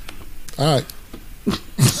 All right.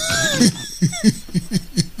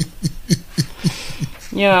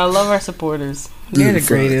 Yeah, I love our supporters. They're the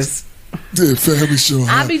greatest. Yeah, family show.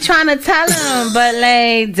 I be trying to tell them, but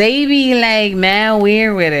like they be like man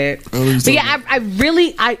weird with it. But yeah,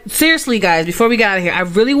 I seriously, guys, before we get out of here, I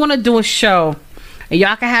really want to do a show, and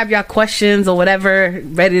y'all can have y'all questions or whatever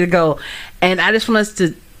ready to go, and I just want us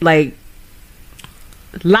to like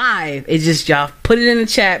live. It's just y'all put it in the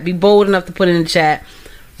chat. Be bold enough to put it in the chat.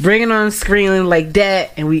 Bring it on the screen like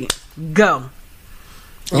that, and we go.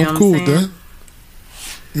 I'm cool with that.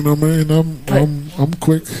 You know what I mean? I'm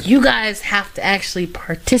quick. You guys have to actually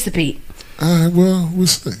participate. All right, well, we'll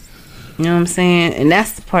see. You know what I'm saying? And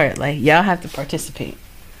that's the part. Like, y'all have to participate.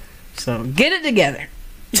 So, get it together.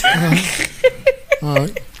 All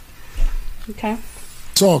right. Okay.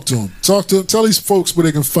 Talk to them. Tell these folks where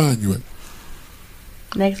they can find you at.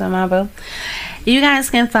 Next on my boat. You guys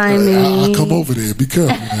can find me. I'll come over there. Be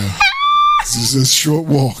careful now. This is a short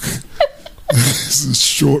walk. This is a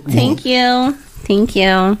short walk. Thank you.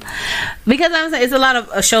 Because I'm saying it's a lot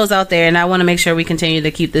of shows out there, and I want to make sure we continue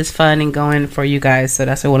to keep this fun and going for you guys. So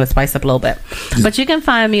that's why I want to spice up a little bit. Yeah. But you can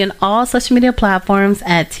find me on all social media platforms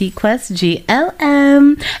at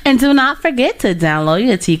TQuestGLM, and do not forget to download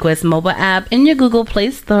your TQuest mobile app in your Google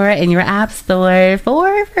Play Store and your App Store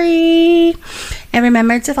for free. And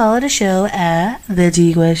remember to follow the show at the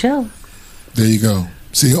TQuest Show. There you go.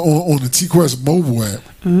 See, on the TQuest mobile app,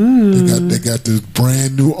 they got the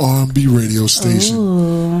brand new R&B radio station,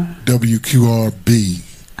 WQRB. You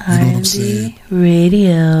know what I'm saying?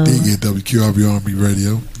 Radio. They get WQRB R&B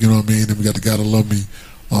radio. You know what I mean? And we got the Gotta Love Me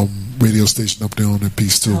radio station up there on that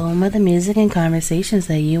piece too. Home of the music and conversations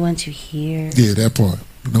that you want to hear. Yeah, that part.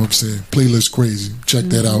 You know what I'm saying? Playlist crazy. Check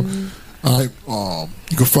that out. All right.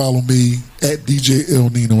 You can follow me at DJ El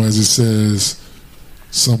Nino, as it says.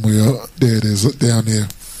 Somewhere there it is down there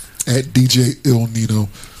at DJ Il Nino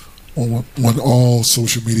on all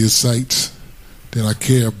social media sites that I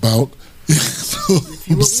care about. If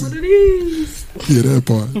you want one of these. Yeah, that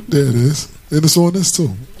part. There it is. And it's on this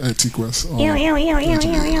too at TQuest. All right,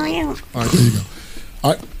 there you go.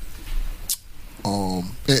 All right.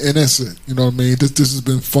 And that's it. You know what I mean? This has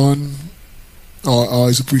been fun. I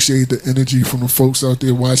always appreciate the energy from the folks out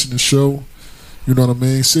there watching the show. You know what I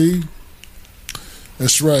mean? See?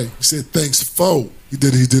 That's right. He said thanks for. He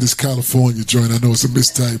did his California joint. I know it's a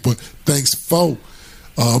mistype, but thanks for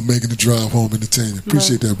making the drive home entertaining.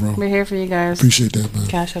 Appreciate that, bro. We're here for you guys. Appreciate that, man.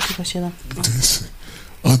 Gosh, hope you Sheila.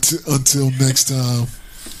 Until next time,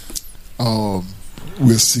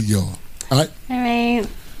 we'll see y'all. All right. All right.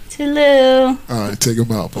 Toodaloo. All right, take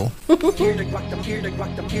them out, bro. The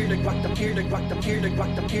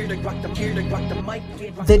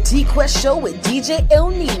TQuest Show with DJ El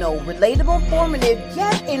Nino. Relatable, informative,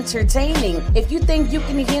 yet entertaining. If you think you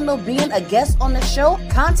can handle being a guest on the show,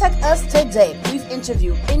 contact us today. We've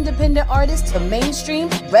interviewed independent artists to mainstream,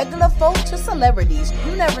 regular folk to celebrities.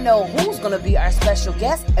 You never know who's going to be our special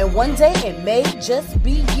guest, and one day it may just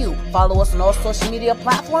be you. Follow us on all social media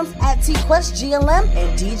platforms at TQuestGLM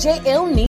and DJ El Nino.